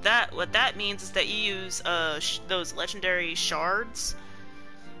 What that means is that you use those legendary shards,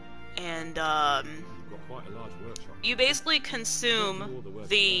 and Got quite a large workshop. you basically consume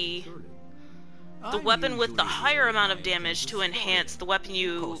the weapon with the usually higher use amount my of damage to intentions enhance the weapon Of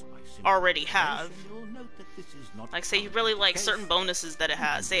you course, by simple already have. observation, you'll note that this is not Like say you currently really the like case. certain bonuses that it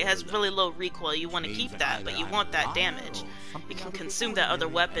has. Say it has really low recoil, you want to Which keep means that, but either you I'm want a that liar damage. or something You can out of the consume that other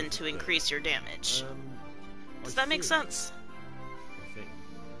ordinary weapon as to it were. increase your damage. Does I that make see. sense? I think.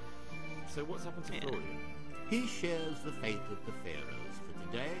 So what's happened to Yeah. Florian? He shares the fate of the pharaohs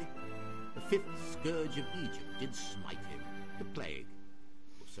for today. The fifth scourge of Egypt did smite him, the plague,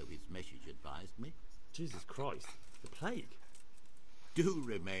 or so his message advised me. Jesus Christ, the plague. Do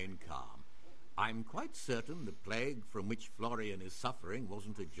remain calm. I'm quite certain the plague from which Florian is suffering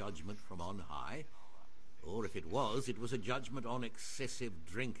wasn't a judgment from on high. Or if it was a judgment on excessive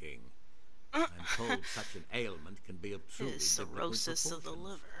drinking. I'm told such an ailment can be of It truly is biblical cirrhosis of the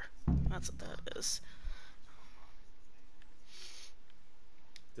proportions. liver. That's what that is.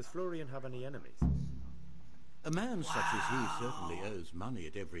 Does Florian have any enemies? A man such as he certainly owes money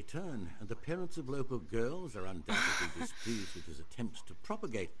at every turn, and the parents of local girls are undoubtedly displeased with his attempts to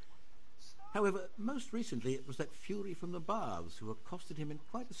propagate. However, most recently it was that fury from the baths who accosted him in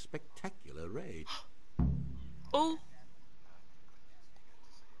quite a spectacular rage. Oh.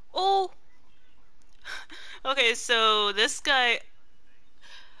 Oh. Okay, so this guy...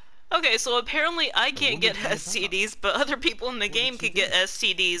 Okay, so apparently I can't get woman from the STDs, but other people in the What game did she can get do?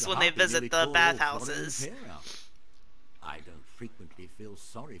 STDs You when they hardly nearly visit the tore all Florian's bathhouses. hair out. I don't frequently feel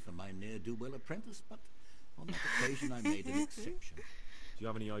sorry for my ne'er-do-well apprentice, but on that occasion I made an exception. Do you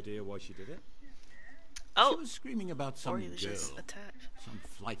have any idea why she did it? Oh, She was screaming about or some he was girl, just attacked. some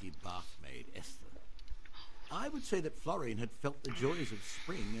flighty bath maid, Esther. I would say that Florian had felt the joys of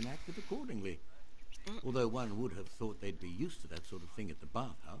spring and acted accordingly. Although one would have thought they'd be used to that sort of thing at the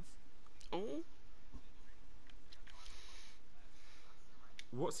bathhouse. Oh.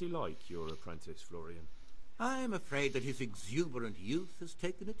 What's he like, your apprentice, Florian? I'm afraid that his exuberant youth has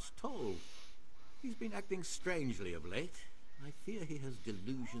taken its toll. He's been acting strangely of late. I fear he has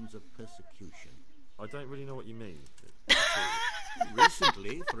delusions of persecution. I don't really know what you mean.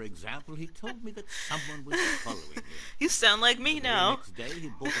 Recently, for example, he told me that someone was following him. You sound like me The very now. next day, he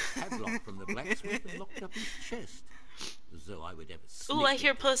bought a padlock from the blacksmith and locked up his chest, as though I would ever sniff Ooh, I at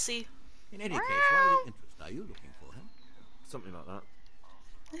hear it. pussy. In any case, why the interest? Are you looking for him? Something like that.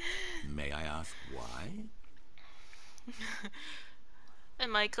 May I ask why? Hey,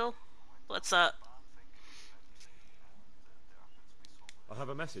 Michael. What's up? I have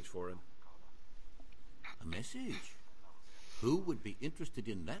a message for him. A message? Who would be interested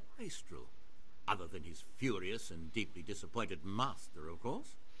in that wastrel? Other than his furious and deeply disappointed master, of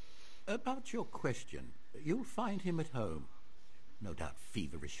course. About your question, you'll find him at home. No doubt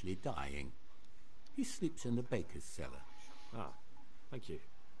feverishly dying. He sleeps in the baker's cellar. Ah, thank you.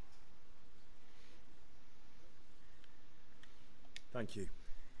 Thank you.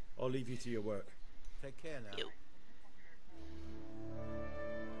 I'll leave you to your work. Take care now. You.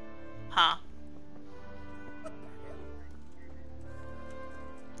 Huh.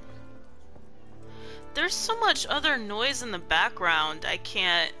 There's so much other noise in the background. I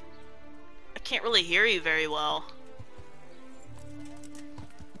can't really hear you very well.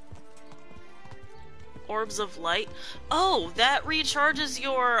 Orbs of light. Oh, that recharges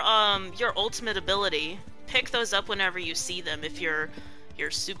your ultimate ability. Pick those up whenever you see them if your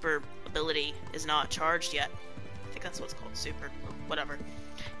super ability is not charged yet. I think that's what's called, super, or whatever.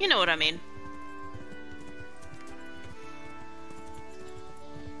 You know what I mean.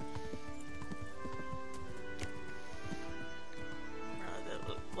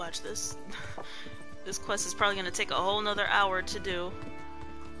 Watch this. This quest is probably going to take a whole nother hour to do.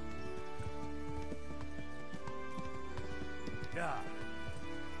 Yeah.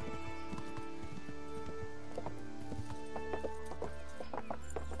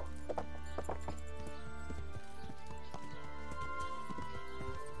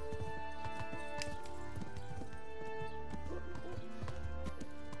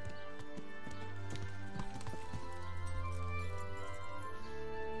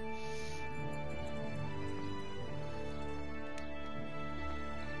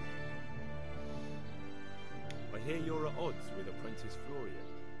 at odds with Apprentice Florian.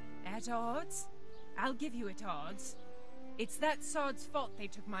 At odds? I'll give you at odds. It's that sod's fault they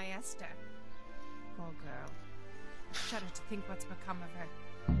took my Esther. Poor girl. Shudder to think what's become of her.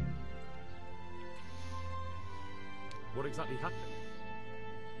 What exactly happened?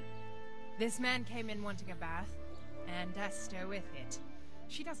 This man came in wanting a bath, and Esther with it.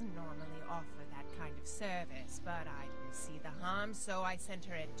 She doesn't normally offer that kind of service, but I didn't see the harm, so I sent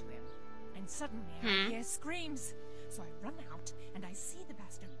her in to him. And suddenly I hear screams. So I run out, and I see the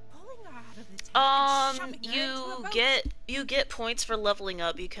bastard pulling her out of the tank and shoving her into a boat. You get points for leveling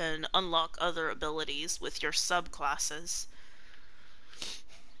up. You can unlock other abilities with your subclasses.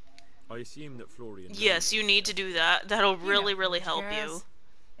 I assume that Florian... Yes, you need to do that. That'll really, really help you.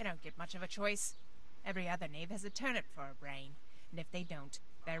 They don't get much of a choice. Every other knave has a turnip for a brain. And if they don't,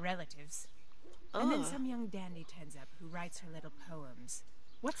 they're relatives. And then some young dandy turns up who writes her little poems.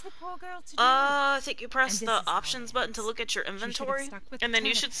 What's the poor girl to do? I think you press the options button to look at your inventory, and then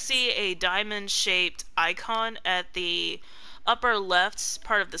you should see a diamond-shaped icon at the upper left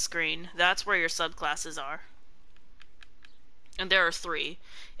part of the screen. That's where your subclasses are. And there are 3.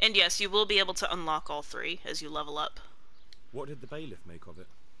 And yes, you will be able to unlock all 3 as you level up. What did the bailiff make of it?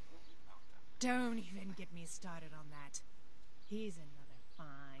 Don't even get me started on that. He's another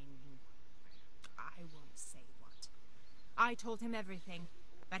fine... I won't say what. I told him everything,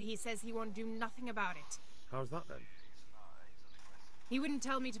 but he says he won't do nothing about it. How's that then? He wouldn't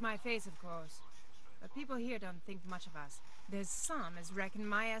tell me to my face, of course. But people here don't think much of us. There's some as reckon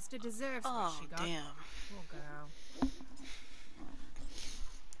my Esther deserves what she got. Damn. Poor girl.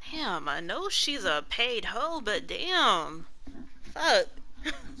 Damn, I know she's a paid hoe, but damn. Fuck.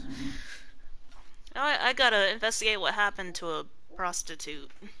 Now I gotta investigate what happened to a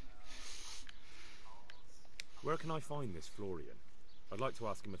prostitute. Where can I find this Florian? I'd like to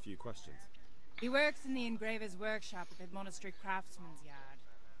ask him a few questions. He works in the engraver's workshop at the monastery craftsman's yard.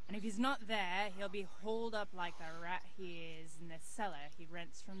 And if he's not there, he'll be holed up like the rat he is in the cellar he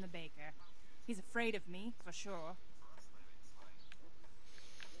rents from the baker. He's afraid of me, for sure.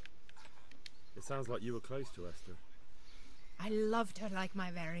 It sounds like you were close to Esther. I loved her like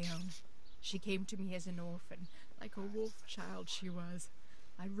my very own. She came to me as an orphan, like a wolf child she was.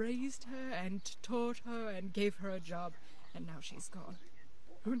 I raised her and taught her and gave her a job, and now she's gone.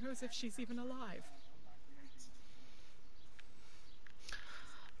 Who knows if she's even alive?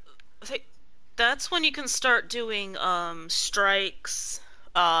 That's when you can start doing strikes.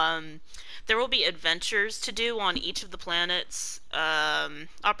 There will be adventures to do on each of the planets,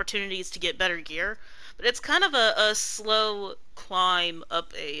 opportunities to get better gear, but it's kind of a slow climb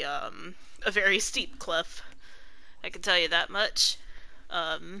up a very steep cliff. I can tell you that much.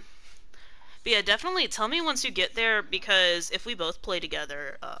 But yeah, definitely tell me once you get there, because if we both play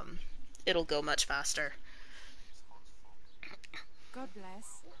together, it'll go much faster. God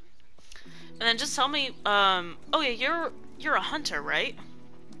bless. And then just tell me, oh yeah, you're a hunter, right?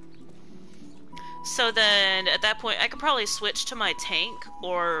 So then, at that point, I could probably switch to my tank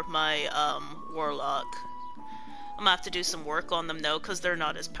or my, warlock. I'm gonna have to do some work on them, though, because they're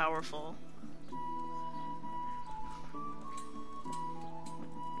not as powerful.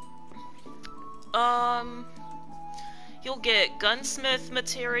 You'll get gunsmith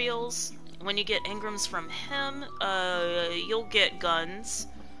materials. When you get engrams from him, you'll get guns.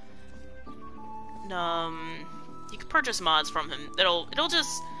 You can purchase mods from him. It'll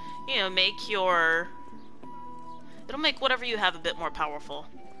just, you know, it'll make whatever you have a bit more powerful.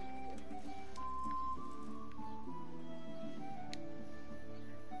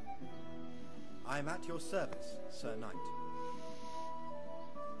 I am at your service, Sir Knight.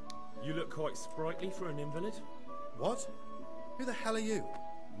 You look quite sprightly for an invalid. What? Who the hell are you?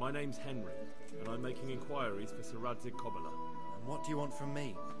 My name's Henry, and I'm making inquiries for Sir Radzig Kobyla. And what do you want from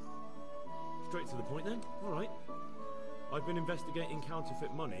me? Straight to the point then? Alright. I've been investigating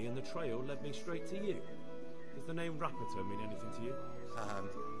counterfeit money, and the trail led me straight to you. Does the name Rapiter mean anything to you?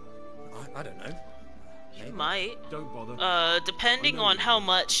 I don't know. You might. Don't bother. Depending on how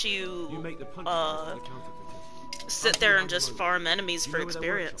much you make the punch for the counterfeiters. sit there and just farm enemies for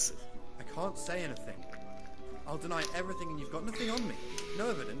experience. I can't say anything. I'll deny everything and you've got nothing on me. No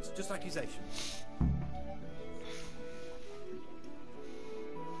evidence, just accusations.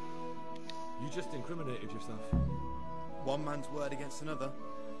 You just incriminated yourself. One man's word against another.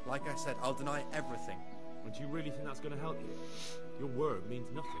 Like I said, I'll deny everything. And do you really think that's going to help you? Your word means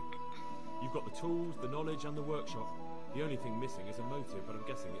nothing. You've got the tools, the knowledge, and the workshop. The only thing missing is a motive, but I'm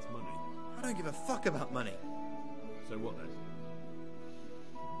guessing it's money. I don't give a fuck about money. So what then?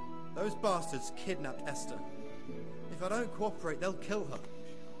 Those bastards kidnapped Esther. If I don't cooperate, they'll kill her.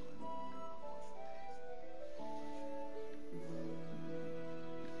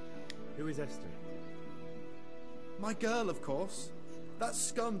 Who is Esther? My girl, of course. That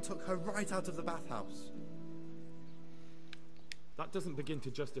scum took her right out of the bathhouse. That doesn't begin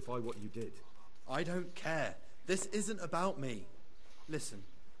to justify what you did. I don't care. This isn't about me. Listen,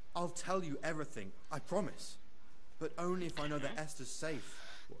 I'll tell you everything, I promise. But only if I know that Esther's safe.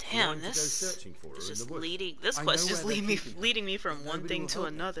 Damn, this is just leading. This quest is leading me from one thing to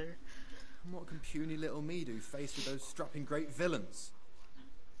another. And what can puny little me do faced with those strapping great villains?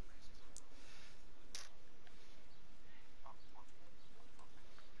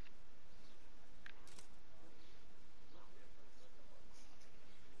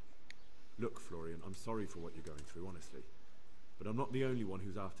 Look, Florian, I'm sorry for what you're going through, honestly. But I'm not the only one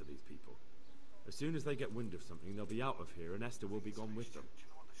who's after these people. As soon as they get wind of something, they'll be out of here and Esther will be gone with them.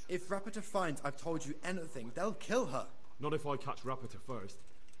 If Rapiter finds I've told you anything, they'll kill her. Not if I catch Rapiter first.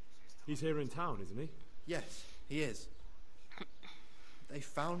 He's here in town, isn't he? Yes, he is. They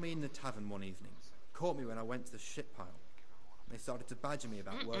found me in the tavern one evening. Caught me when I went to the ship pile. They started to badger me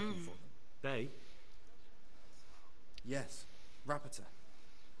about working for them. They? Yes, Rapiter.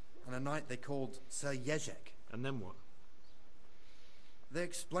 And a knight they called Sir Jezek. And then what? They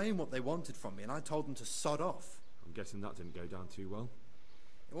explained what they wanted from me, and I told them to sod off. I'm guessing that didn't go down too well.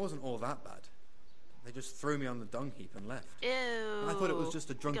 It wasn't all that bad. They just threw me on the dung heap and left. Ew. And I thought it was just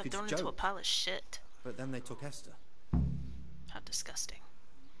a drunkard's joke. Got thrown into a pile of shit. But then they took Esther. How disgusting.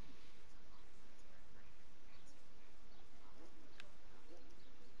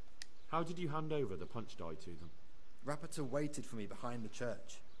 How did you hand over the punch die to them? Rapiter waited for me behind the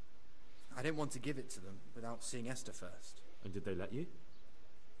church. I didn't want to give it to them without seeing Esther first. And did they let you?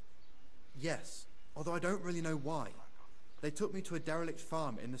 Yes, although I don't really know why. They took me to a derelict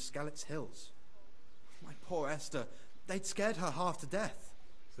farm in the Skalitz Hills. My poor Esther, they'd scared her half to death.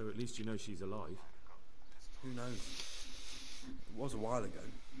 So at least you know she's alive. Who knows? It was a while ago.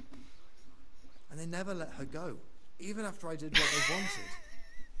 And they never let her go, even after I did what they wanted.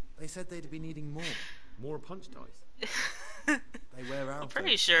 They said they'd be needing more. More punch dice? They wear out. I'm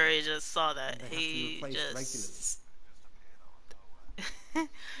pretty sure he just saw that. He just...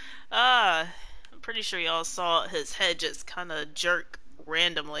 I'm pretty sure y'all saw his head just kind of jerk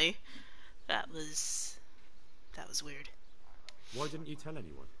randomly. That was weird. Why didn't you tell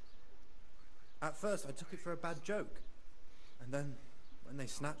anyone? At first I took it for a bad joke. And then, when they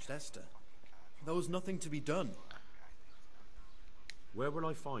snatched Esther, there was nothing to be done. Where will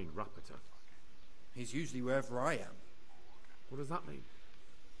I find Rapiter? He's usually wherever I am. What does that mean?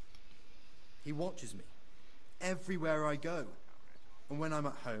 He watches me. Everywhere I go. And when I'm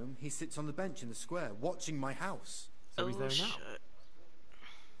at home, he sits on the bench in the square, watching my house. So he's there now?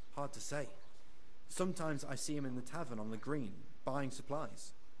 Hard to say. Sometimes I see him in the tavern on the green, buying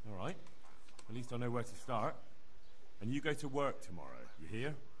supplies. All right. At least I know where to start. And you go to work tomorrow, you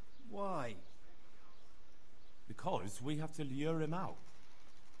hear? Why? Because we have to lure him out.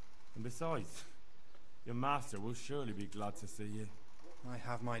 And besides, your master will surely be glad to see you. I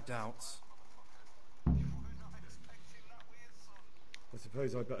have my doubts. I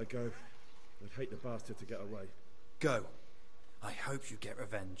suppose I'd better go. I'd hate the bastard to get away. Go. I hope you get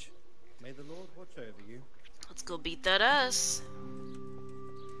revenge. May the Lord watch over you. Let's go beat that ass.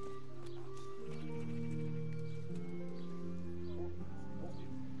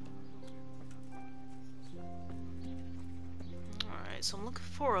 Alright, so I'm looking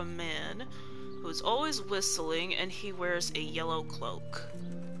for a man who's always whistling and he wears a yellow cloak.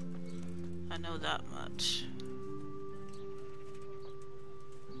 I know that much.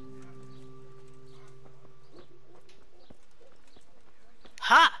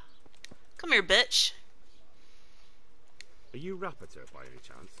 Ha! Come here, bitch. Are you Rapiter by any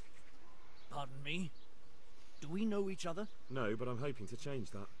chance? Pardon me? Do we know each other? No, but I'm hoping to change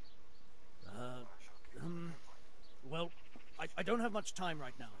that. Well, I don't have much time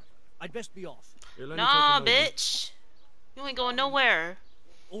right now. I'd best be off. Nah, bitch. You ain't going nowhere.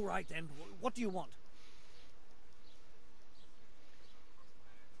 All right, then. What do you want?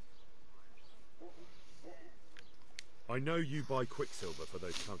 I know you buy quicksilver for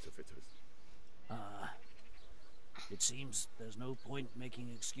those counterfeiters. It seems there's no point making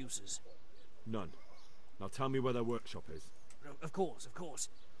excuses. None. Now tell me where their workshop is. Of course, of course.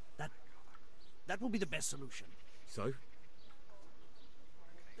 That will be the best solution. So?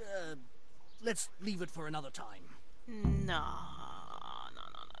 Let's leave it for another time. No.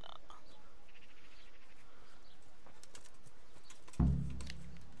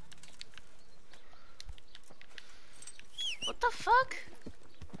 What the fuck?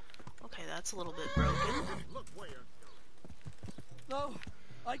 Okay, that's a little bit broken. No,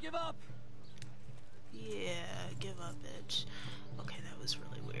 I give up. Yeah, give up, bitch. Okay, that was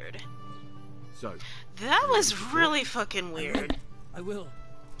really weird. So, That was really fucking weird. I will.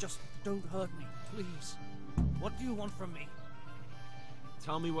 Just don't hurt me, please. What do you want from me?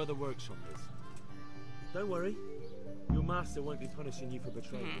 tell me where the workshop is. Don't worry. Your master won't be punishing you for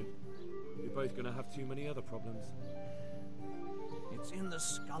betraying him. You're both gonna have too many other problems. It's in the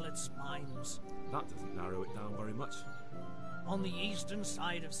Skullet's mines. That doesn't narrow it down very much. On the eastern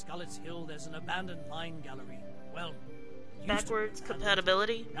side of Skullet's Hill, there's an abandoned mine gallery. Well, backwards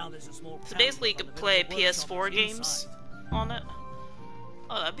compatibility. Now there's a small So basically, you could play PS4 games on it.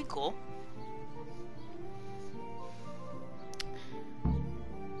 Oh, that'd be cool.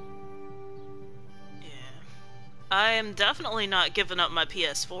 Yeah, I am definitely not giving up my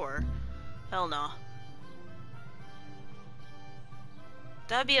PS4. Hell no.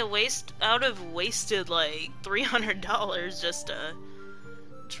 That'd be a waste. I would have wasted like $300 just to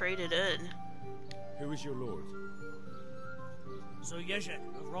trade it in. Who is your lord? So Yezhek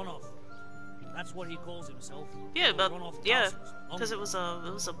of Ronov. That's what he calls himself. Yeah, but yeah, because it was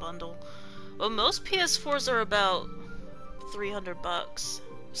a bundle. Well, most PS4s are about $300.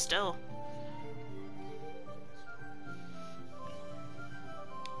 Still.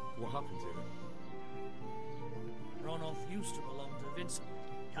 What happened to him? Ronov used to belong to Vincent,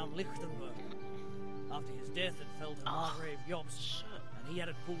 Count Lichtenberg. After his death, it fell to Margrave Jobst, and he had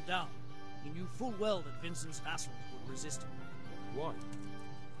it pulled down. He knew full well that Vincent's vassals would resist him. Why?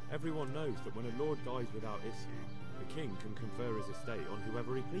 Everyone knows that when a lord dies without issue, the king can confer his estate on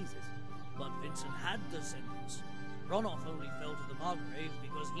whoever he pleases. But Vincent had descendants. Ronov only fell to the Margraves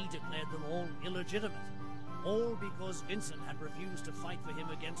because he declared them all illegitimate. All because Vincent had refused to fight for him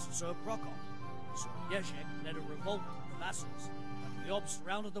against Sir Prokop. So Yezhek led a revolt of the vassals, and Jobst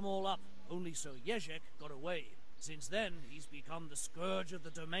rounded them all up, only so Yezhek got away. Since then, he's become the scourge of the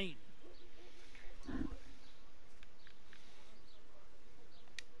domain.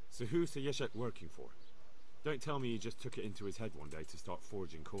 So who's Sir Yezhek working for? Don't tell me he just took it into his head one day to start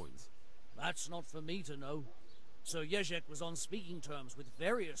forging coins. That's not for me to know. So Yezhek was on speaking terms with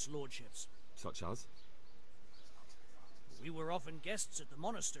various lordships. Such as? We were often guests at the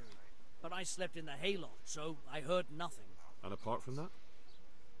monastery, but I slept in the hayloft, so I heard nothing. And apart from that?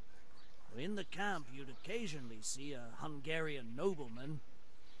 In the camp, you'd occasionally see a Hungarian nobleman,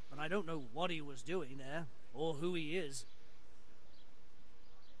 but I don't know what he was doing there, or who he is.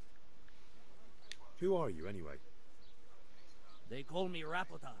 Who are you, anyway? They call me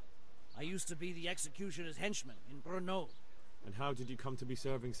Rapota. I used to be the executioner's henchman in Brno. And how did you come to be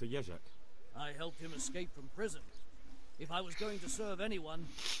serving Sir Yezhek? I helped him escape from prison. If I was going to serve anyone,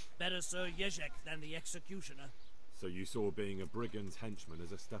 better Sir Yezhek than the executioner. So you saw being a brigand's henchman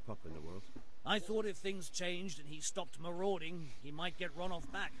as a step up in the world? I thought if things changed and he stopped marauding, he might get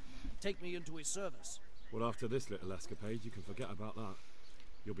Ronov back and take me into his service. Well, after this little escapade, you can forget about that.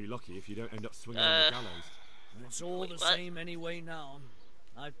 You'll be lucky if you don't end up swinging on the gallows. It's all the same anyway now.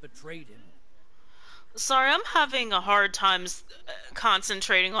 I've betrayed him. Sorry, I'm having a hard time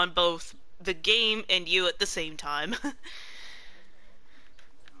concentrating on both the game and you at the same time.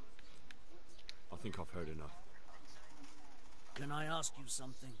 I think I've heard enough. Can I ask you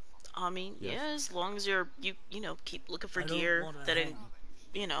something? I mean, yes. Yeah, as long as you know, keep looking for gear that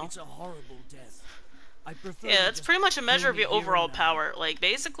you know. It's a horrible death. I prefer. Yeah, it's pretty much a measure of your overall power. Like,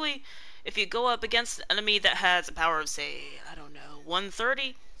 basically, if you go up against an enemy that has a power of, say, I don't know,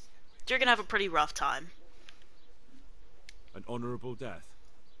 130, you're gonna have a pretty rough time. An honourable death?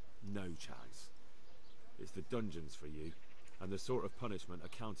 No chance. It's the dungeons for you, and the sort of punishment a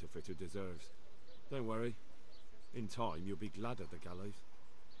counterfeiter deserves. Don't worry. In time, you'll be glad of the gallows.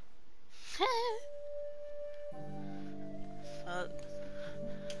 Fuck.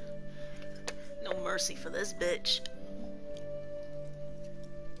 No mercy for this bitch.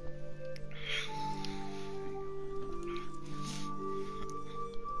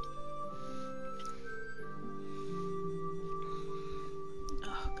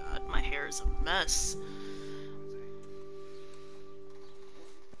 Oh god, my hair is a mess.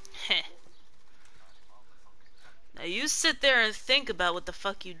 Heh. Now you sit there and think about what the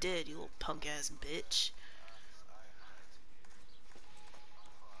fuck you did, you little punk ass bitch.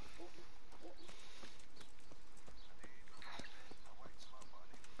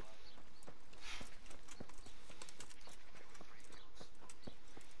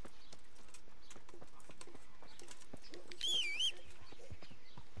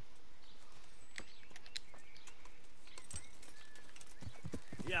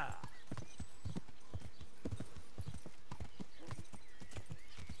 Yeah.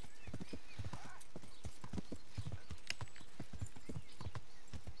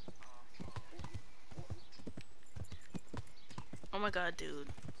 Oh my god, dude.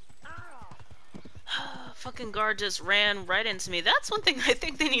 Fucking guard just ran right into me. That's one thing I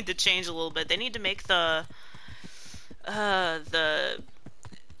think they need to change a little bit. They need to make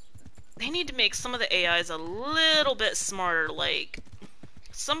they need to make some of the AIs a little bit smarter. Like,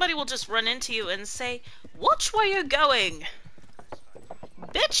 somebody will just run into you and say, "Watch where you're going."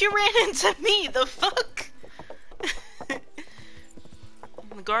 Bitch, you ran into me, the fuck?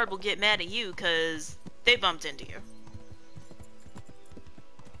 The guard will get mad at you because they bumped into you.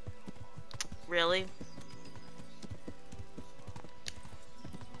 Really?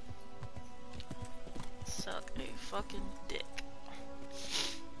 Suck a fucking dick.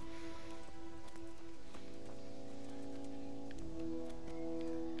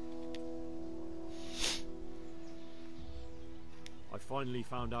 I finally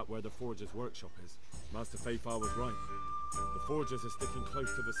found out where the Forger's workshop is. Master Fayfar was right. The Forgers are sticking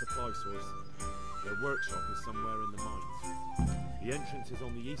close to the supply source. Their workshop is somewhere in the mines. The entrance is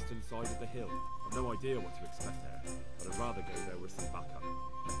on the eastern side of the hill. I've no idea what to expect there, but I'd rather go there with some backup.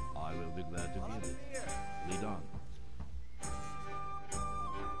 I will be glad to give it. Lead on.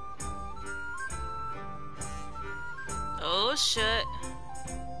 Oh shit.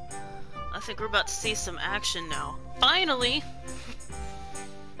 I think we're about to see some action now. Finally!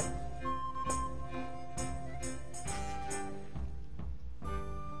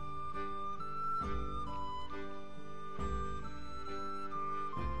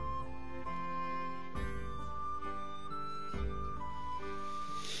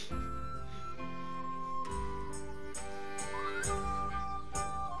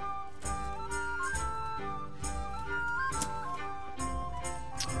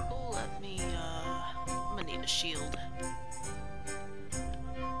 I'm gonna need a shield.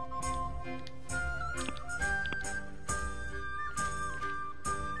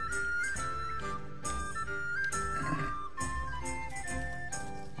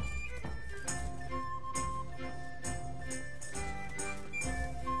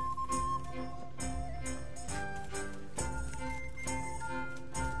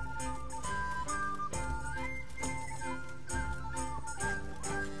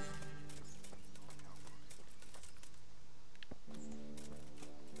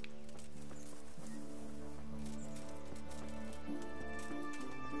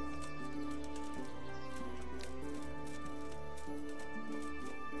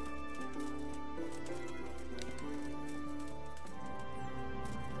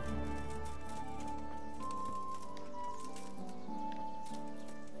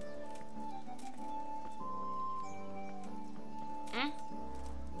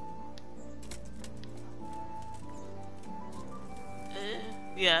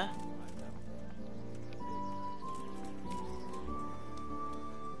 Yeah.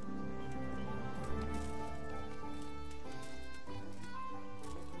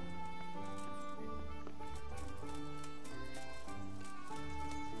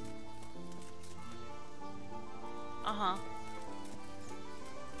 Uh-huh.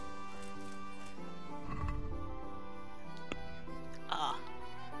 Ah.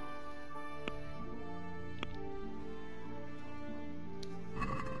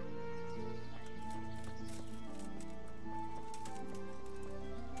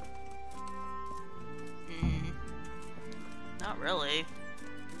 Not really.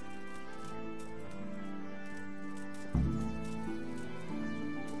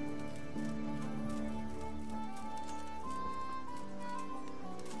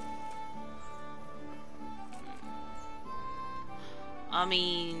 I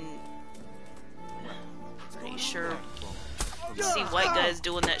mean, pretty sure you see white guys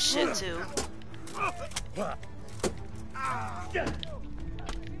doing that shit too.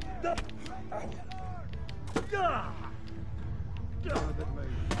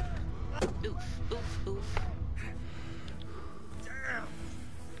 Oof, oof, oof.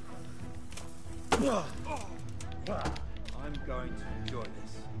 I'm going to enjoy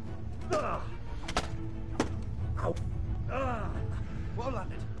this. Ow. Well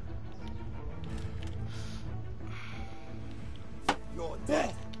landed. You're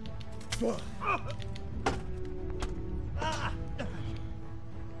dead. Fuck.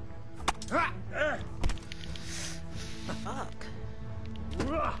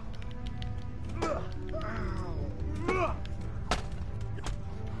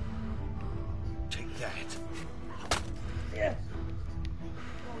 Take that. Yes.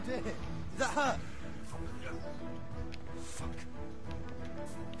 Oh dear. Does that hurt? Fuck.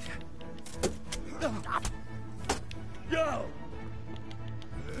 Yo!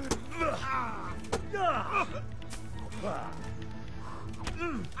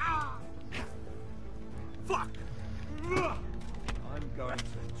 Fuck! I'm going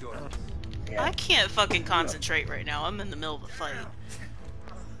to enjoy this. I can't fucking concentrate right now. I'm in the middle of a fight.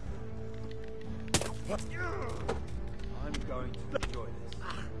 I'm going to enjoy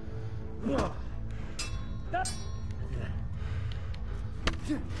this.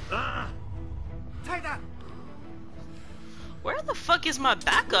 Take that! Where the fuck is my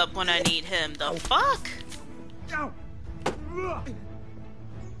backup when I need him? The fuck?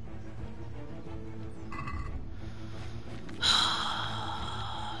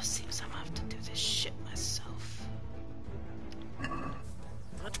 Seems I'm gonna have to do this shit myself.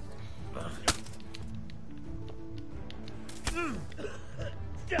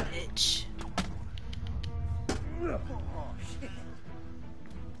 Bitch. Oh,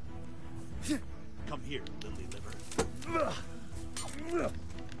 shit. Come here, lily liver.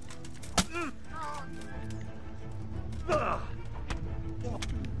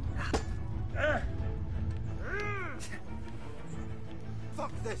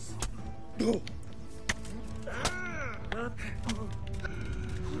 Fuck this. You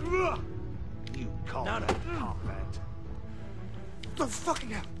call that combat? The fucking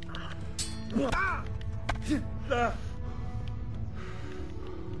hell.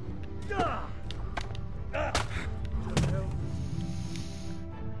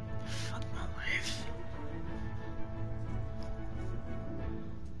 Fuck my life.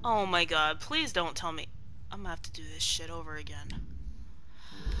 Oh my god, please don't tell me I'm gonna have to do this shit over again.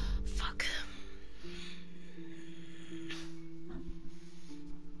 Fuck.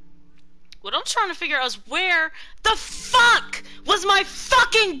 What I'm trying to figure out is where the fuck was my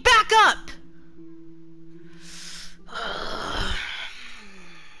fucking backup?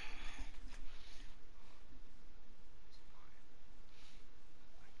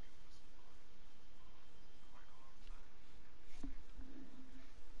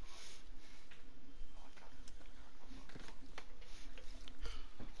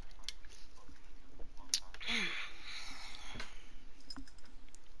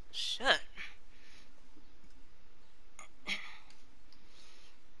 Shit.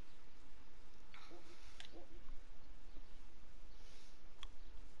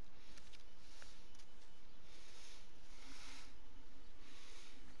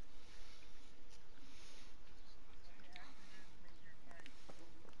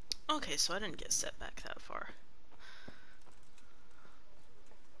 Okay, so I didn't get set back that far.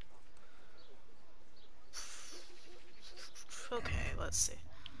 Okay, let's see.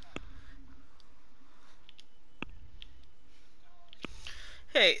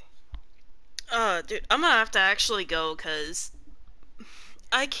 Hey, dude, I'm gonna have to actually go, cause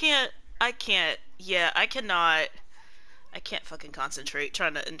I can't, yeah, I can't fucking concentrate try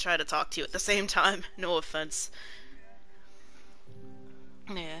to talk to you at the same time. No offense.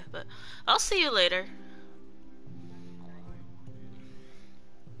 Yeah, but I'll see you later.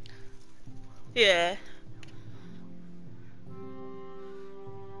 Yeah.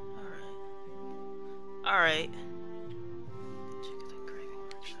 Alright.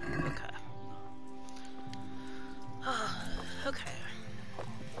 Okay. Okay.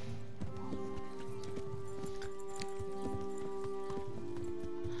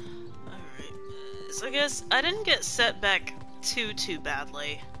 Alright. So I guess I didn't get set back too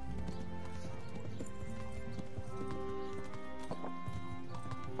badly.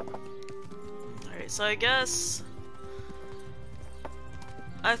 Alright, so I guess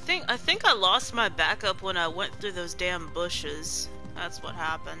I think I lost my backup when I went through those damn bushes. That's what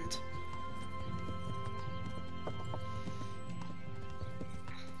happened.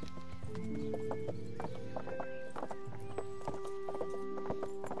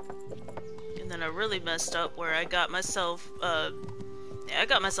 And then I really messed up where I got myself I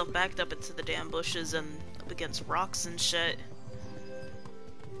got myself backed up into the damn bushes and up against rocks and shit.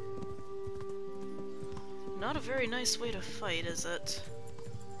 Not a very nice way to fight, is it?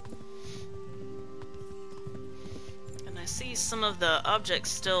 And I see some of the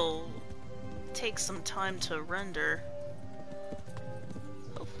objects still take some time to render.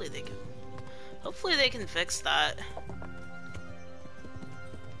 Hopefully they can fix that.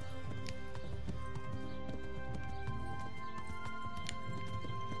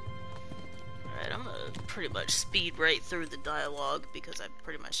 Alright, I'm gonna pretty much speed right through the dialogue because I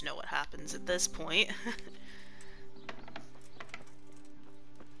pretty much know what happens at this point.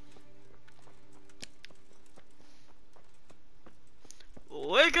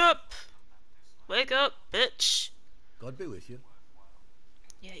 Wake up! Wake up, bitch! God be with you.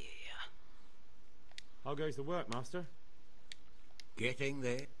 Yeah. How goes the work, Master? Getting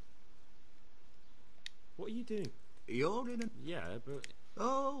there. What are you doing? You're in a... Yeah, but...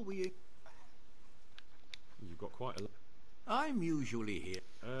 Oh, You've got quite a lot. I'm usually here.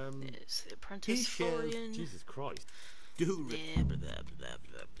 Is the he apprentice shares... Florian? Jesus Christ. Do... Yeah, blah, blah, blah,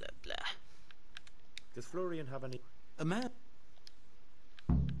 blah, blah, blah. Does Florian have any... A man...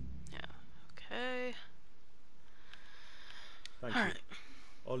 Yeah, okay. Thank All you. right.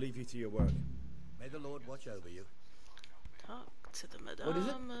 I'll leave you to your work. May the Lord watch over you. Talk to the What is it?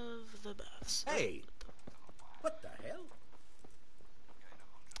 Madame of the Baths. Hey! What the hell?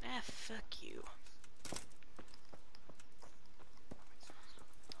 Ah, fuck you.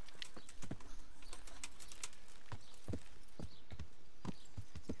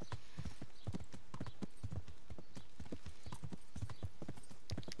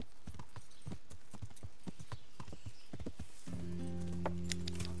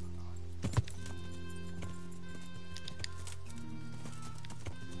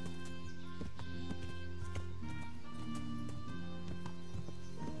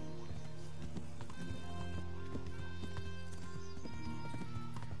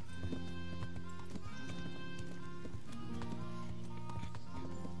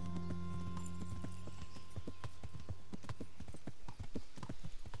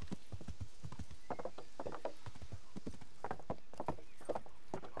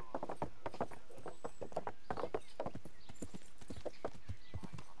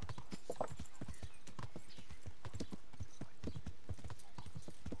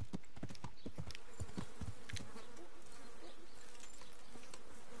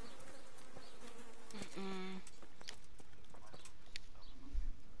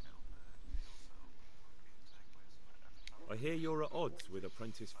 I hear you're at odds with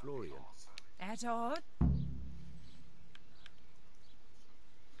apprentice Florian. At all?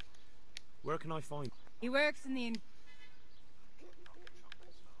 Where can I find... He works in the...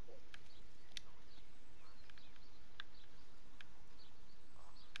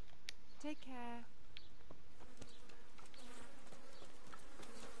 Take care.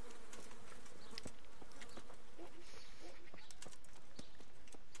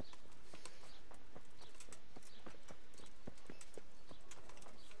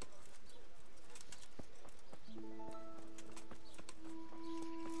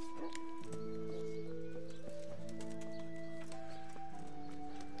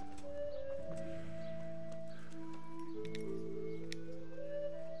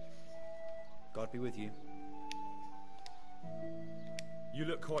 God be with you. You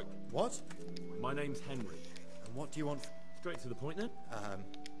look quite... What? My name's Henry. And what do you want? Straight to the point then?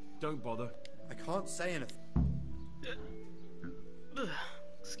 Don't bother. I can't say anything.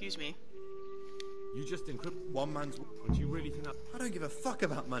 Excuse me. You just encrypt... One man's... And you really think that... I don't give a fuck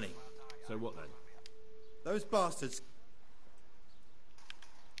about money. So what then? Those bastards...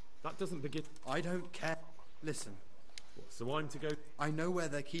 That doesn't begin... I don't care. Listen. What, so I'm to go... I know where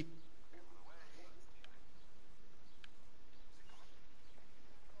they keep...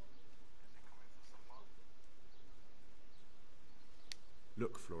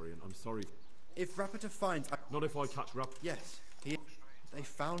 Look, Florian, I'm sorry. If Rapiter finds... Not if I catch Rap... Yes. They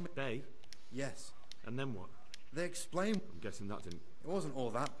found me... They? Yes. And then what? They explained... I'm guessing that didn't... It wasn't all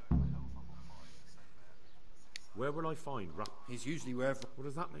that. Where will I find Rap... He's usually wherever... What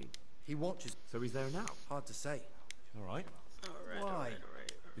does that mean? He watches... So he's there now? Hard to say. Alright. Alright, Why?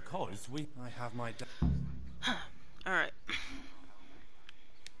 alright. Because we... I have my... Alright.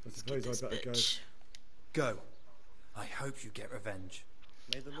 I suppose I better Go. I hope you get revenge.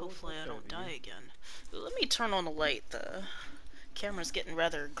 May the Lord Hopefully I watch don't over die you. again. Let me turn on the light. The camera's getting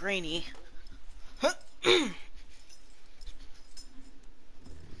rather grainy.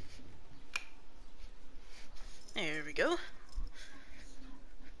 There we go.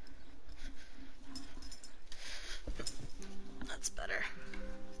 That's better.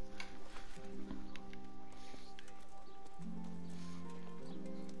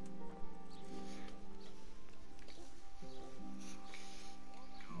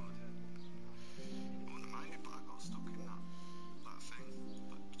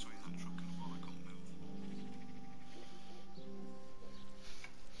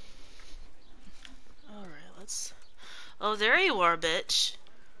 Oh, there you are, bitch.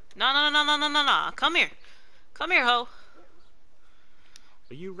 No, no, no, no, no, no, no. Come here. Come here, ho.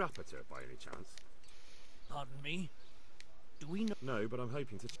 Are you Rapiter by any chance? Pardon me? Do we know... No, but I'm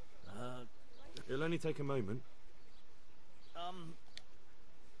hoping to... It'll only take a moment.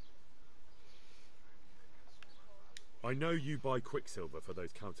 I know you buy Quicksilver for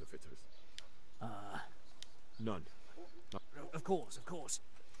those counterfeiters. None. Of course, of course.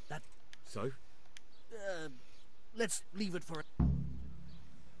 That... So? Let's leave it for...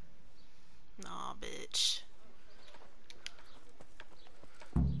 Nah, bitch.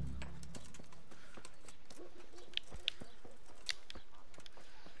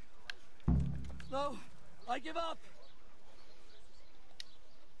 No, I give up.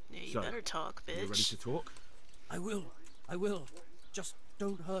 Yeah, you So, better talk, bitch. You ready to talk? I will. Just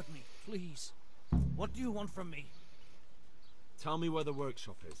don't hurt me, please. What do you want from me? Tell me where the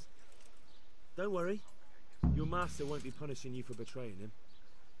workshop is. Don't worry. Your master won't be punishing you for betraying him.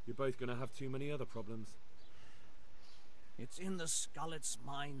 You're both going to have too many other problems. It's in the Skullet's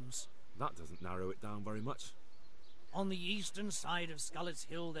mines. That doesn't narrow it down very much. On the eastern side of Skullet's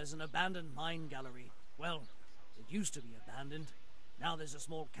Hill, there's an abandoned mine gallery. Well, it used to be abandoned. Now there's a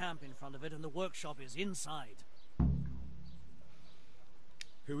small camp in front of it, and the workshop is inside.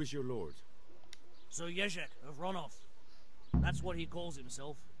 Who is your lord? Sir Yezhek of Ronov. That's what he calls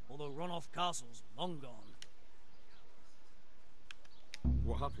himself, although Ronov Castle's long gone.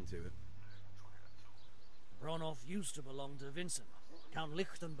 What happened to it? Ronov used to belong to Vincent, Count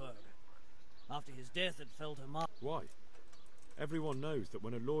Lichtenberg. After his death, it fell to Mar... Why? Everyone knows that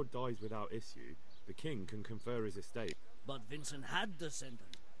when a lord dies without issue, the king can confer his estate. But Vincent had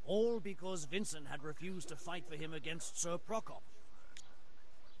descendant, all because Vincent had refused to fight for him against Sir Prokop.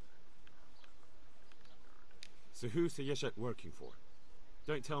 So who's Sir Yezhek working for?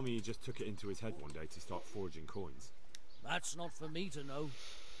 Don't tell me he just took it into his head one day to start forging coins. That's not for me to know.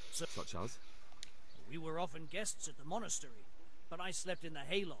 Such as? We were often guests at the monastery, but I slept in the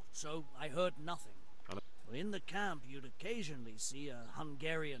hayloft, so I heard nothing. In the camp, you'd occasionally see a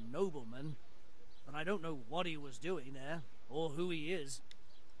Hungarian nobleman, but I don't know what he was doing there, or who he is.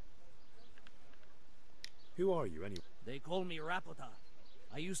 Who are you, anyway? They call me Rapota.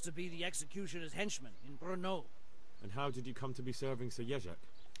 I used to be the executioner's henchman in Brno. And how did you come to be serving Sir Yezhek?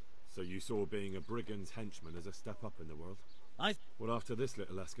 So you saw being a brigand's henchman as a step up in the world? Well, after this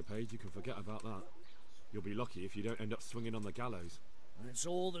little escapade, you can forget about that. You'll be lucky if you don't end up swinging on the gallows. It's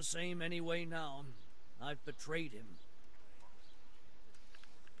all the same anyway now. I've betrayed him.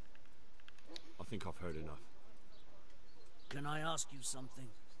 I think I've heard enough. Can I ask you something?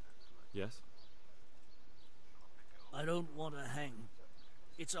 Yes? I don't want to hang.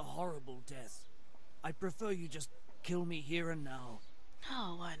 It's a horrible death. I prefer you just kill me here and now.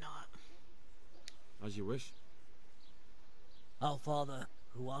 Oh, why not? As you wish. Our Father,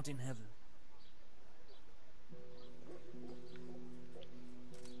 who art in heaven.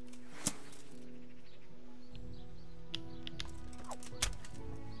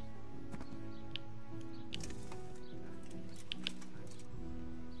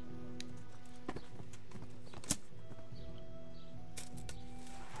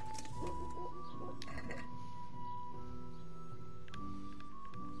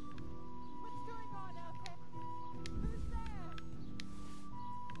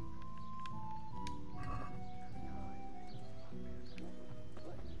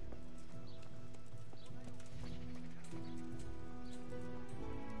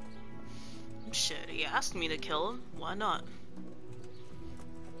 Shit, he asked me to kill him. Why not?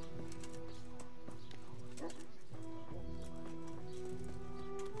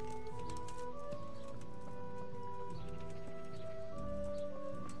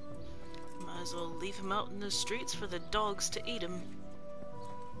 Might as well leave him out in the streets for the dogs to eat him.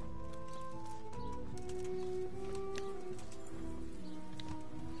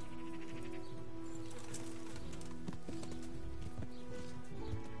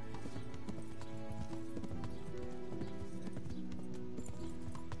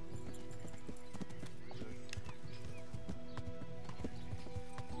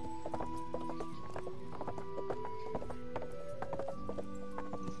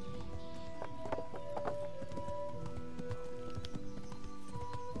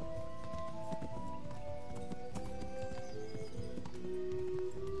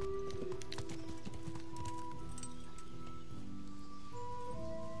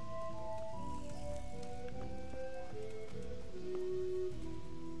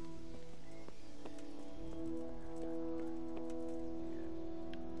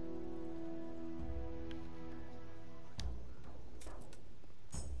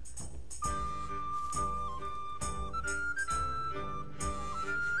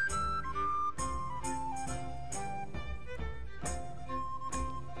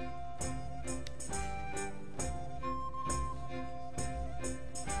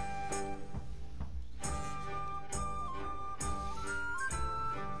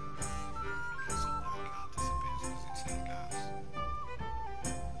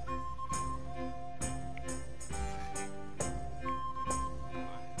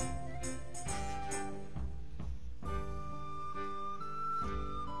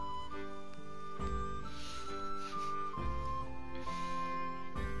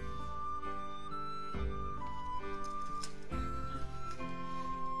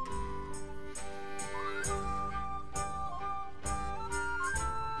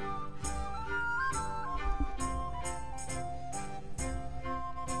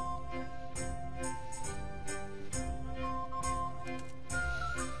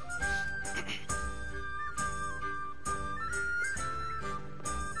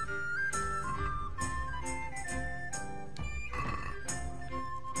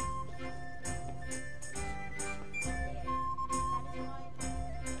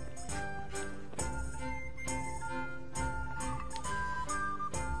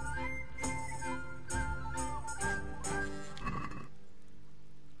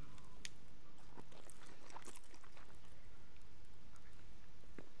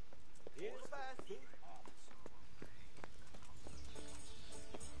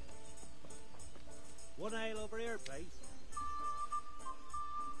 One ale over here, please.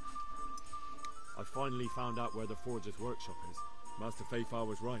 I finally found out where the Forger's workshop is. Master Faithfar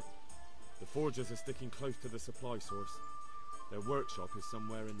was right. The Forgers are sticking close to the supply source. Their workshop is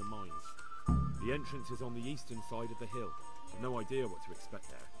somewhere in the mines. The entrance is on the eastern side of the hill. I've no idea what to expect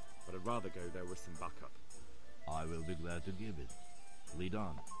there, but I'd rather go there with some backup. I will be glad to give it. Lead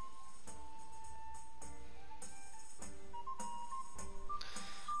on.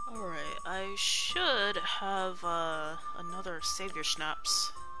 Alright, I should have another Savior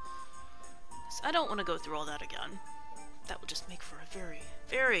Schnapps. 'Cause I don't want to go through all that again. That would just make for a very,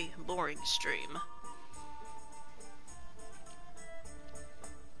 very boring stream.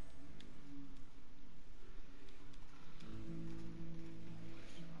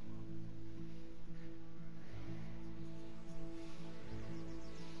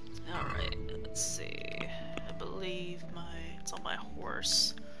 Alright, let's see. I believe it's on my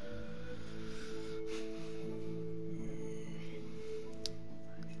horse.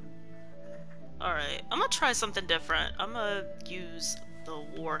 Alright, I'm gonna try something different. I'm gonna use the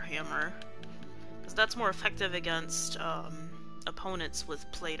Warhammer, because that's more effective against opponents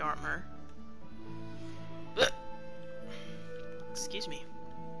with plate armor. Excuse me.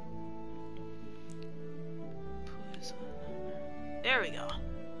 There we go.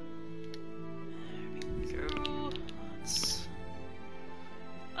 There we go.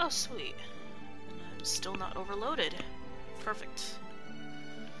 Oh, sweet. I'm still not overloaded. Perfect.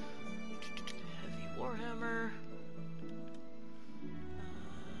 Heavy Warhammer.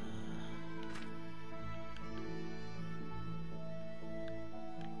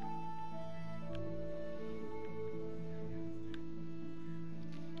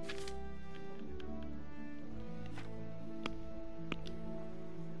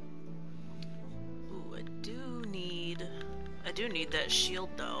 Ooh, I do need that shield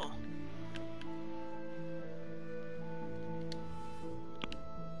though.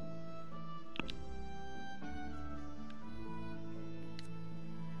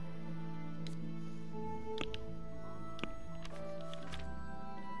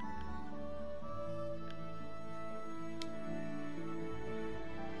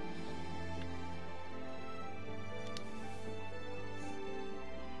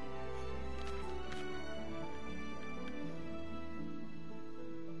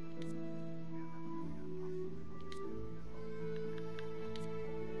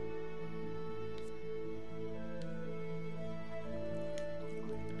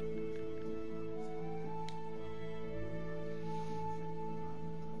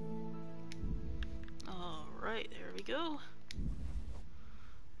 There we go.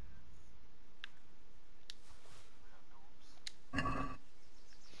 I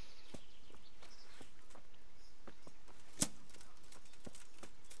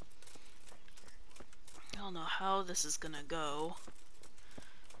don't know how this is gonna go,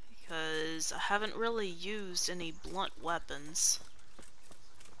 because I haven't really used any blunt weapons.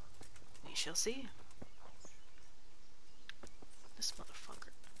 We shall see. This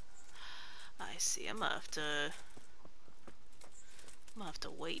motherfucker. I see. I'm gonna have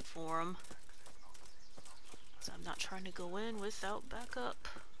to wait for him. So I'm not trying to go in without backup.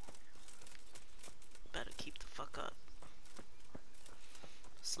 Better keep the fuck up.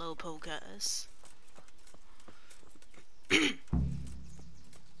 Slow poke ass.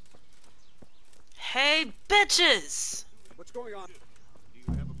 Hey, bitches! What's going on? Do you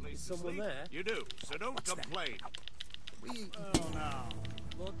have a place to Someone sleep? there? You do, so don't complain. Oh no.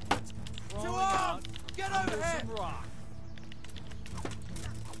 Look, it's crawling Two out arms! Get under over here! some rock.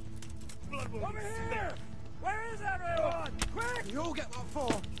 Over here! Where is everyone? Quick! You all get what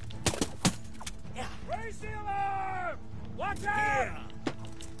for? Raise the alarm! Watch out! Here.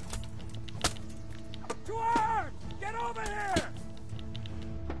 Two arms! Get over here!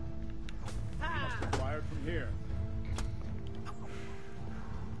 Fired from here.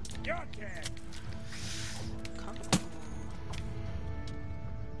 You're dead!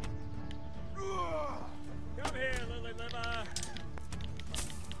 Come here, Lily Liver.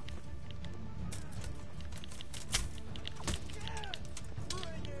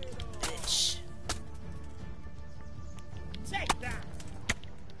 Bitch. Take that!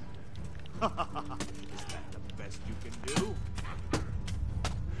 Is that the best you can do?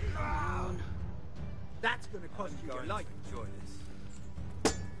 That's gonna cost you your life. Enjoy this.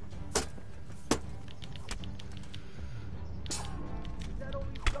 Is that all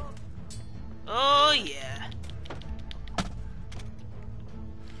you've got? Oh yeah.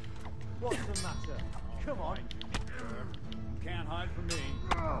 What's the matter? Come on. Can't hide from me.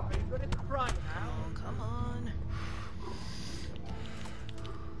 Are you gonna cry now?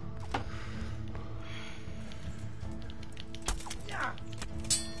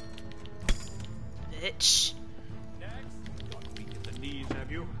 bitch. Got weak at the knees,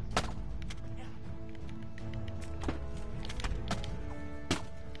 have you?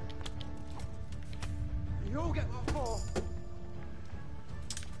 You all get what for?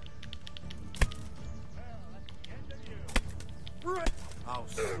 I'll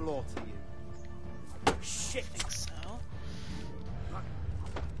slaughter you. Shit. I think so.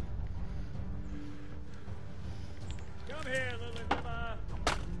 Come here, Lily Liver.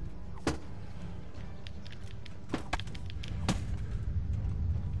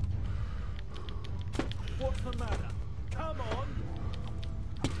 What's the matter? Come on.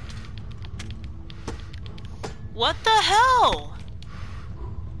 What the hell?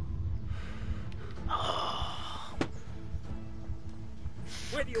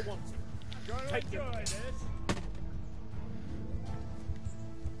 Where do you want it? Take your this.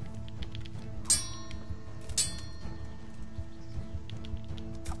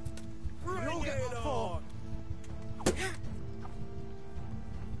 You'll get what for?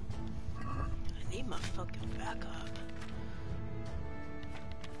 I need my fucking backup.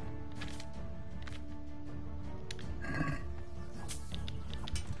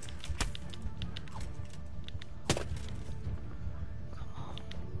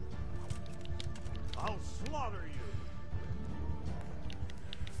 I'll slaughter you.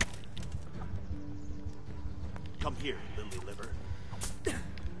 Come here, Lily Liver.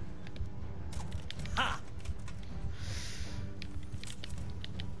 Ha!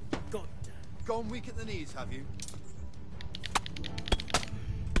 God. Gone weak at the knees, have you?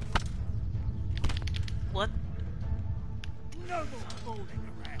 What? No more fooling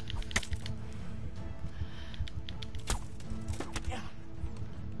around.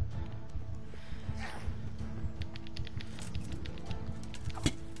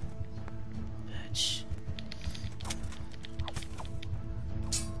 Bitch.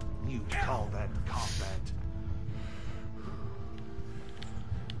 You call that combat?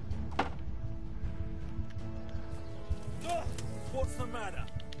 What's the matter?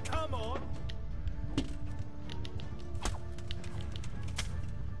 Come on!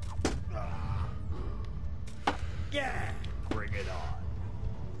 Yeah! Bring it on.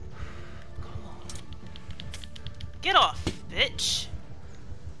 Get off, bitch.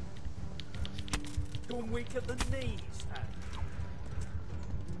 Gone weak at the knees, have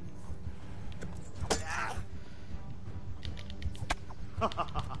you?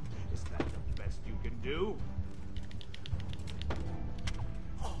 Is that the best you can do?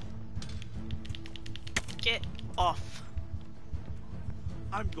 Get off.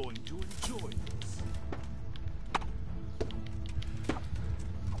 I'm going to enjoy this.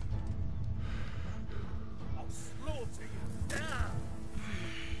 I'll slaughter you down.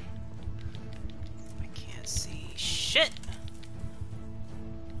 I can't see shit.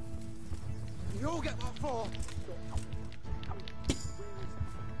 You all get what for?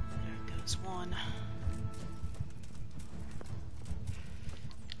 There goes one.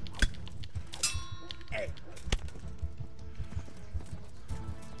 Hey.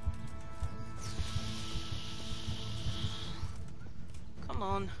 Come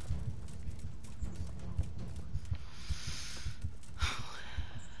on.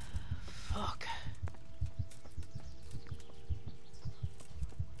 Fuck.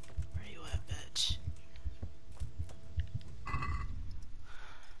 Where you at, bitch?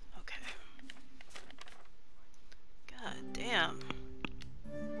 Okay. God damn.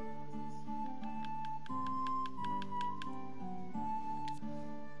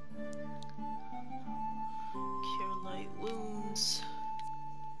 Cure light wounds.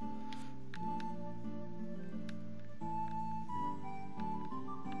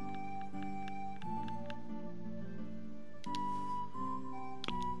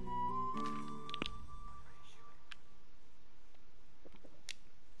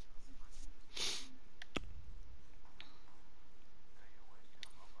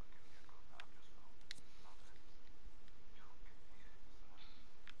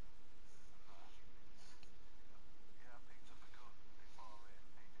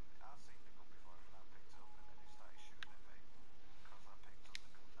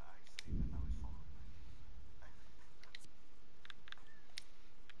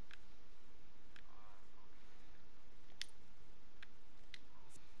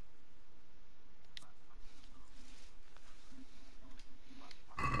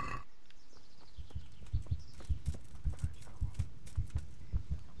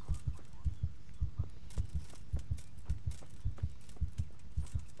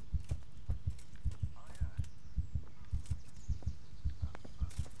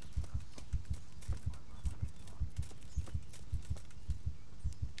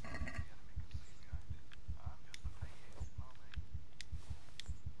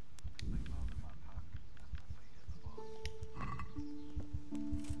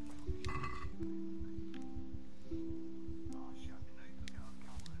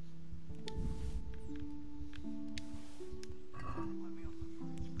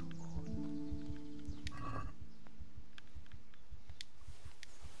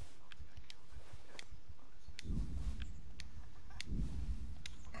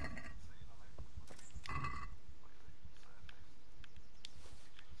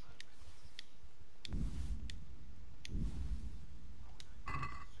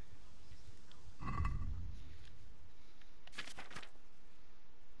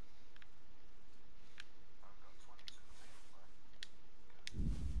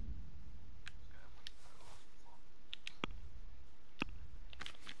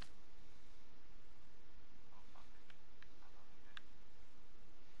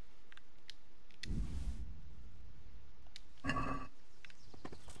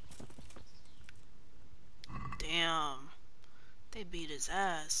 beat his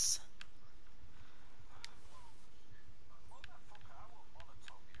ass.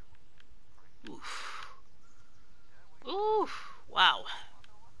 Oof. Oof. Wow.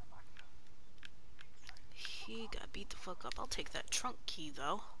 He got beat the fuck up. I'll take that trunk key,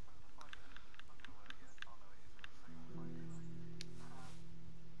 though.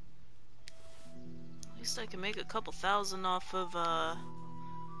 At least I can make a couple thousand off of,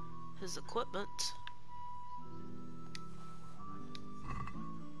 his equipment.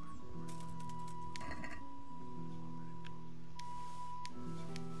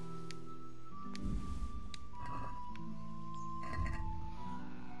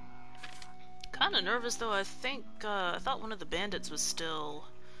 Kinda nervous though. I thought one of the bandits was still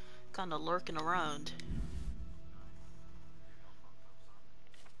kinda lurking around.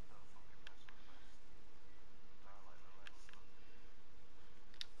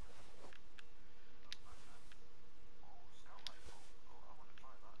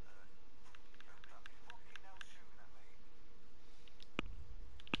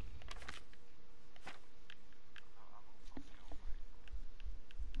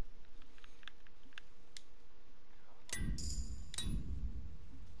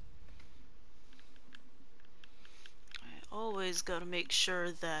 Always gotta make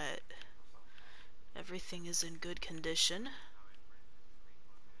sure that everything is in good condition.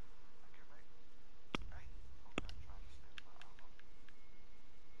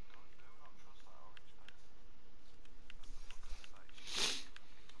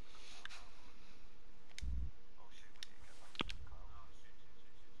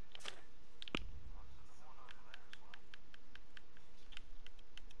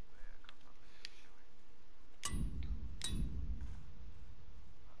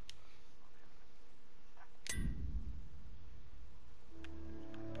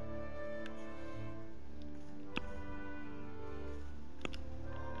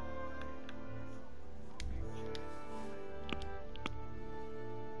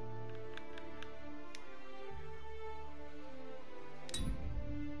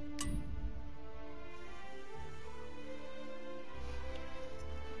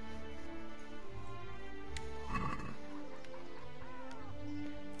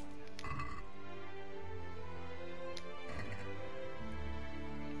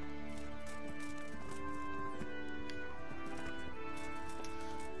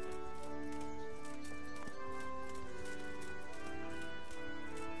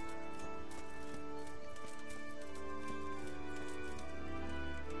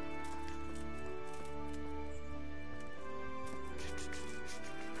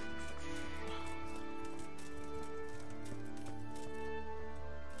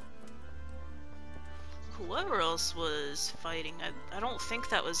 Whoever else was fighting, I don't think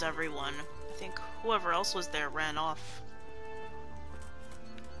that was everyone. I think whoever else was there ran off.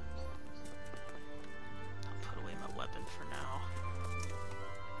 I'll put away my weapon for now.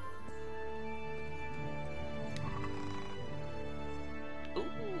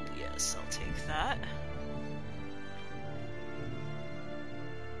 Ooh, yes, I'll take that.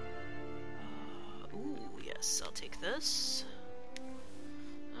 Ooh, yes, I'll take this.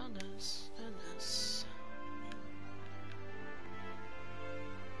 And this, and this.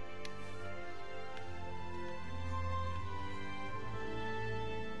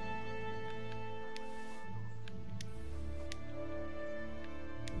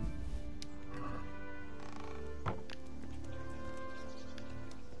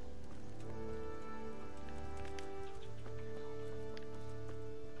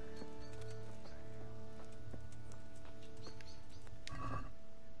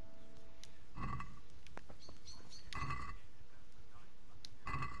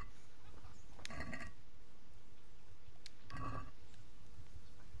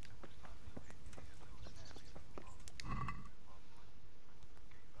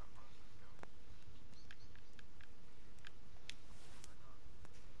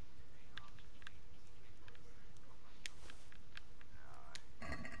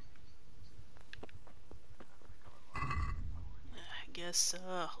 Guess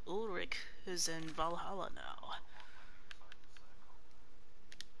Ulrich is in Valhalla now.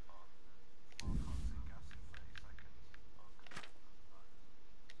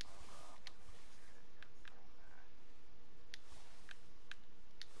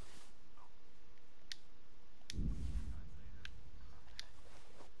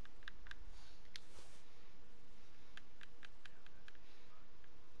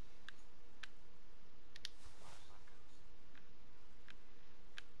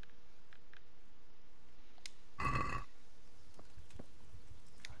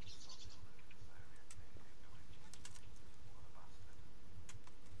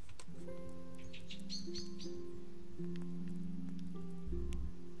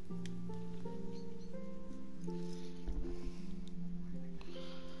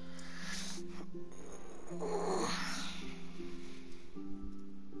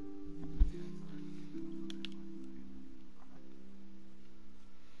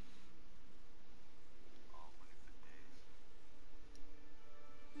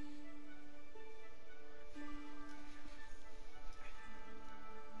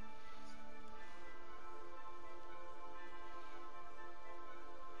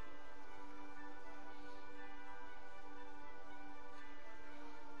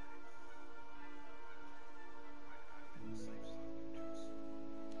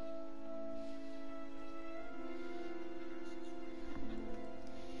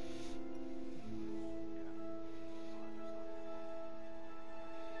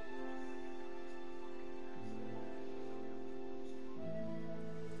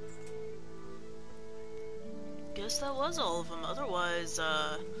 guess that was all of them. Otherwise,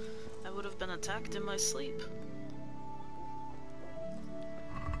 I would have been attacked in my sleep.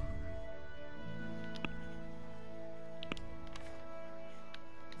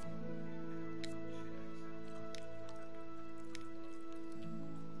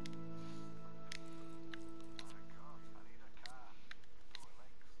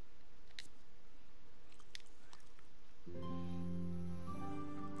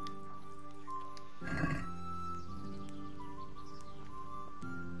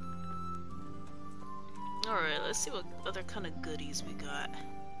 Alright, let's see what other kind of goodies we got.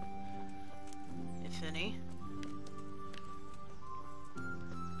 If any.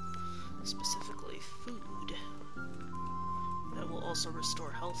 Specifically food. That will also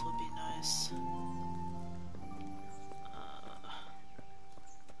restore health would be nice.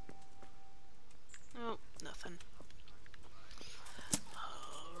 Nope, nothing.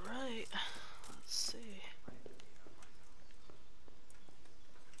 Alright, let's see.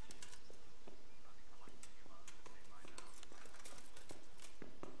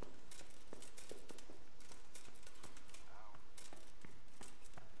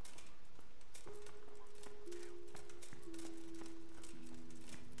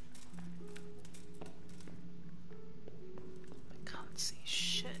 See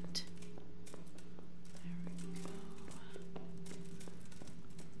shit. There we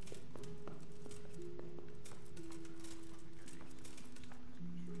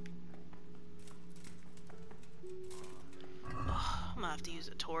go. Ugh, I'm gonna have to use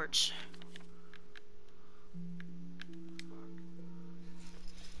a torch.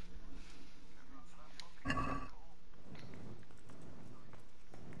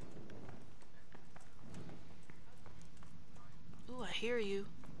 Ooh, I hear you.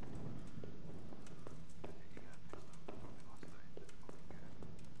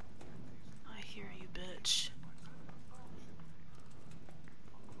 I hear you, bitch.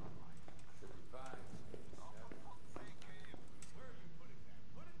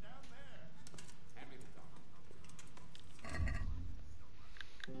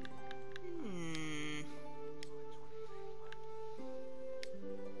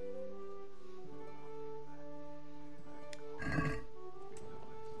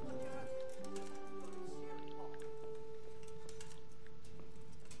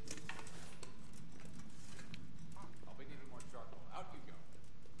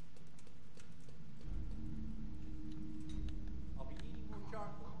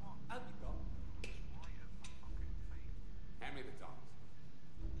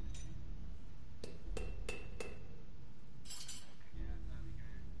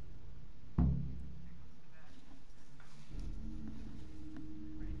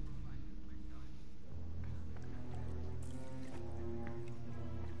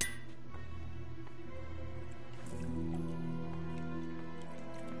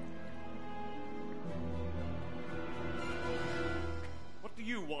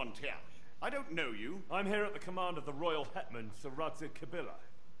 Want here? I don't know you. I'm here at the command of the royal hetman, Sir Radzig Kobyla.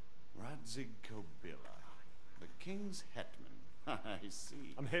 Radzig Kobyla, the king's hetman. I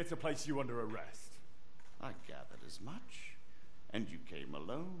see. I'm here to place you under arrest. I gathered as much. And you came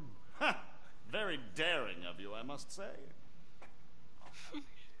alone. Ha! Very daring of you, I must say.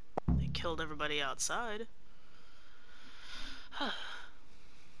 They killed everybody outside.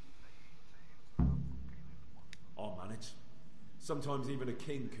 I'll manage. Sometimes even a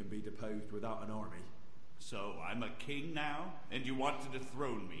king can be deposed without an army. So I'm a king now, and you want to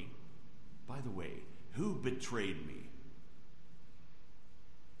dethrone me? By the way, who betrayed me?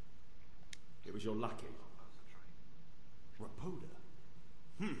 It was your lackey.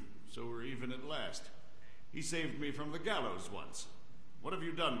 Rapoda? So we're even at last. He saved me from the gallows once. What have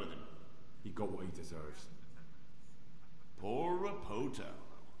you done with him? He got what he deserves. Poor Rapoda.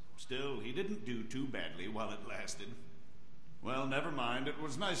 Still, he didn't do too badly while it lasted. Well, never mind. It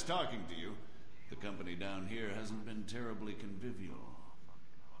was nice talking to you. The company down here hasn't been terribly convivial.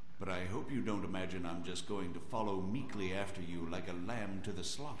 But I hope you don't imagine I'm just going to follow meekly after you like a lamb to the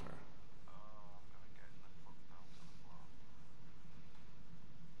slaughter.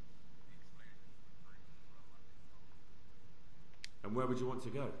 And where would you want to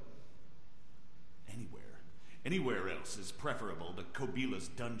go? Anywhere. Anywhere else is preferable to Kobyla's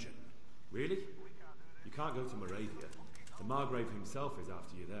dungeon. Really? You can't go to Moravia. The Margrave himself is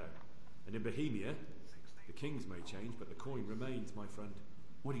after you there. And in Bohemia, the kings may change, but the coin remains, my friend.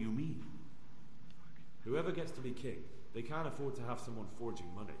 What do you mean? Whoever gets to be king, they can't afford to have someone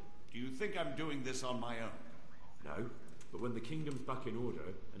forging money. Do you think I'm doing this on my own? No, but when the kingdom's back in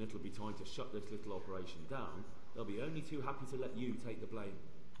order, and it'll be time to shut this little operation down, they'll be only too happy to let you take the blame.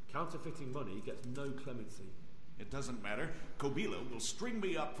 Counterfeiting money gets no clemency. It doesn't matter. Kobila will string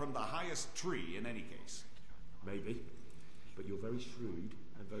me up from the highest tree in any case. Maybe. But you're very shrewd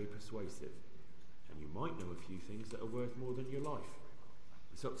and very persuasive. And you might know a few things that are worth more than your life.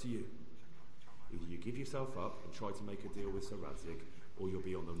 It's up to you. Either you give yourself up and try to make a deal with Sir Radzig, or you'll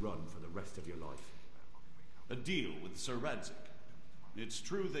be on the run for the rest of your life. A deal with Sir Radzig? It's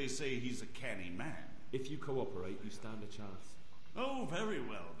true they say he's a canny man. If you cooperate, you stand a chance. Oh, very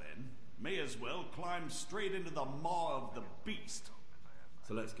well then. May as well climb straight into the maw of the beast.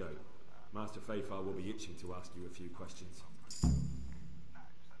 So let's go. Master Fayfar will be itching to ask you a few questions.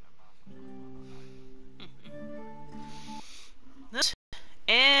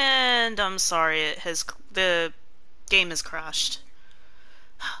 And I'm sorry, the game has crashed.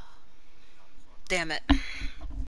 Damn it.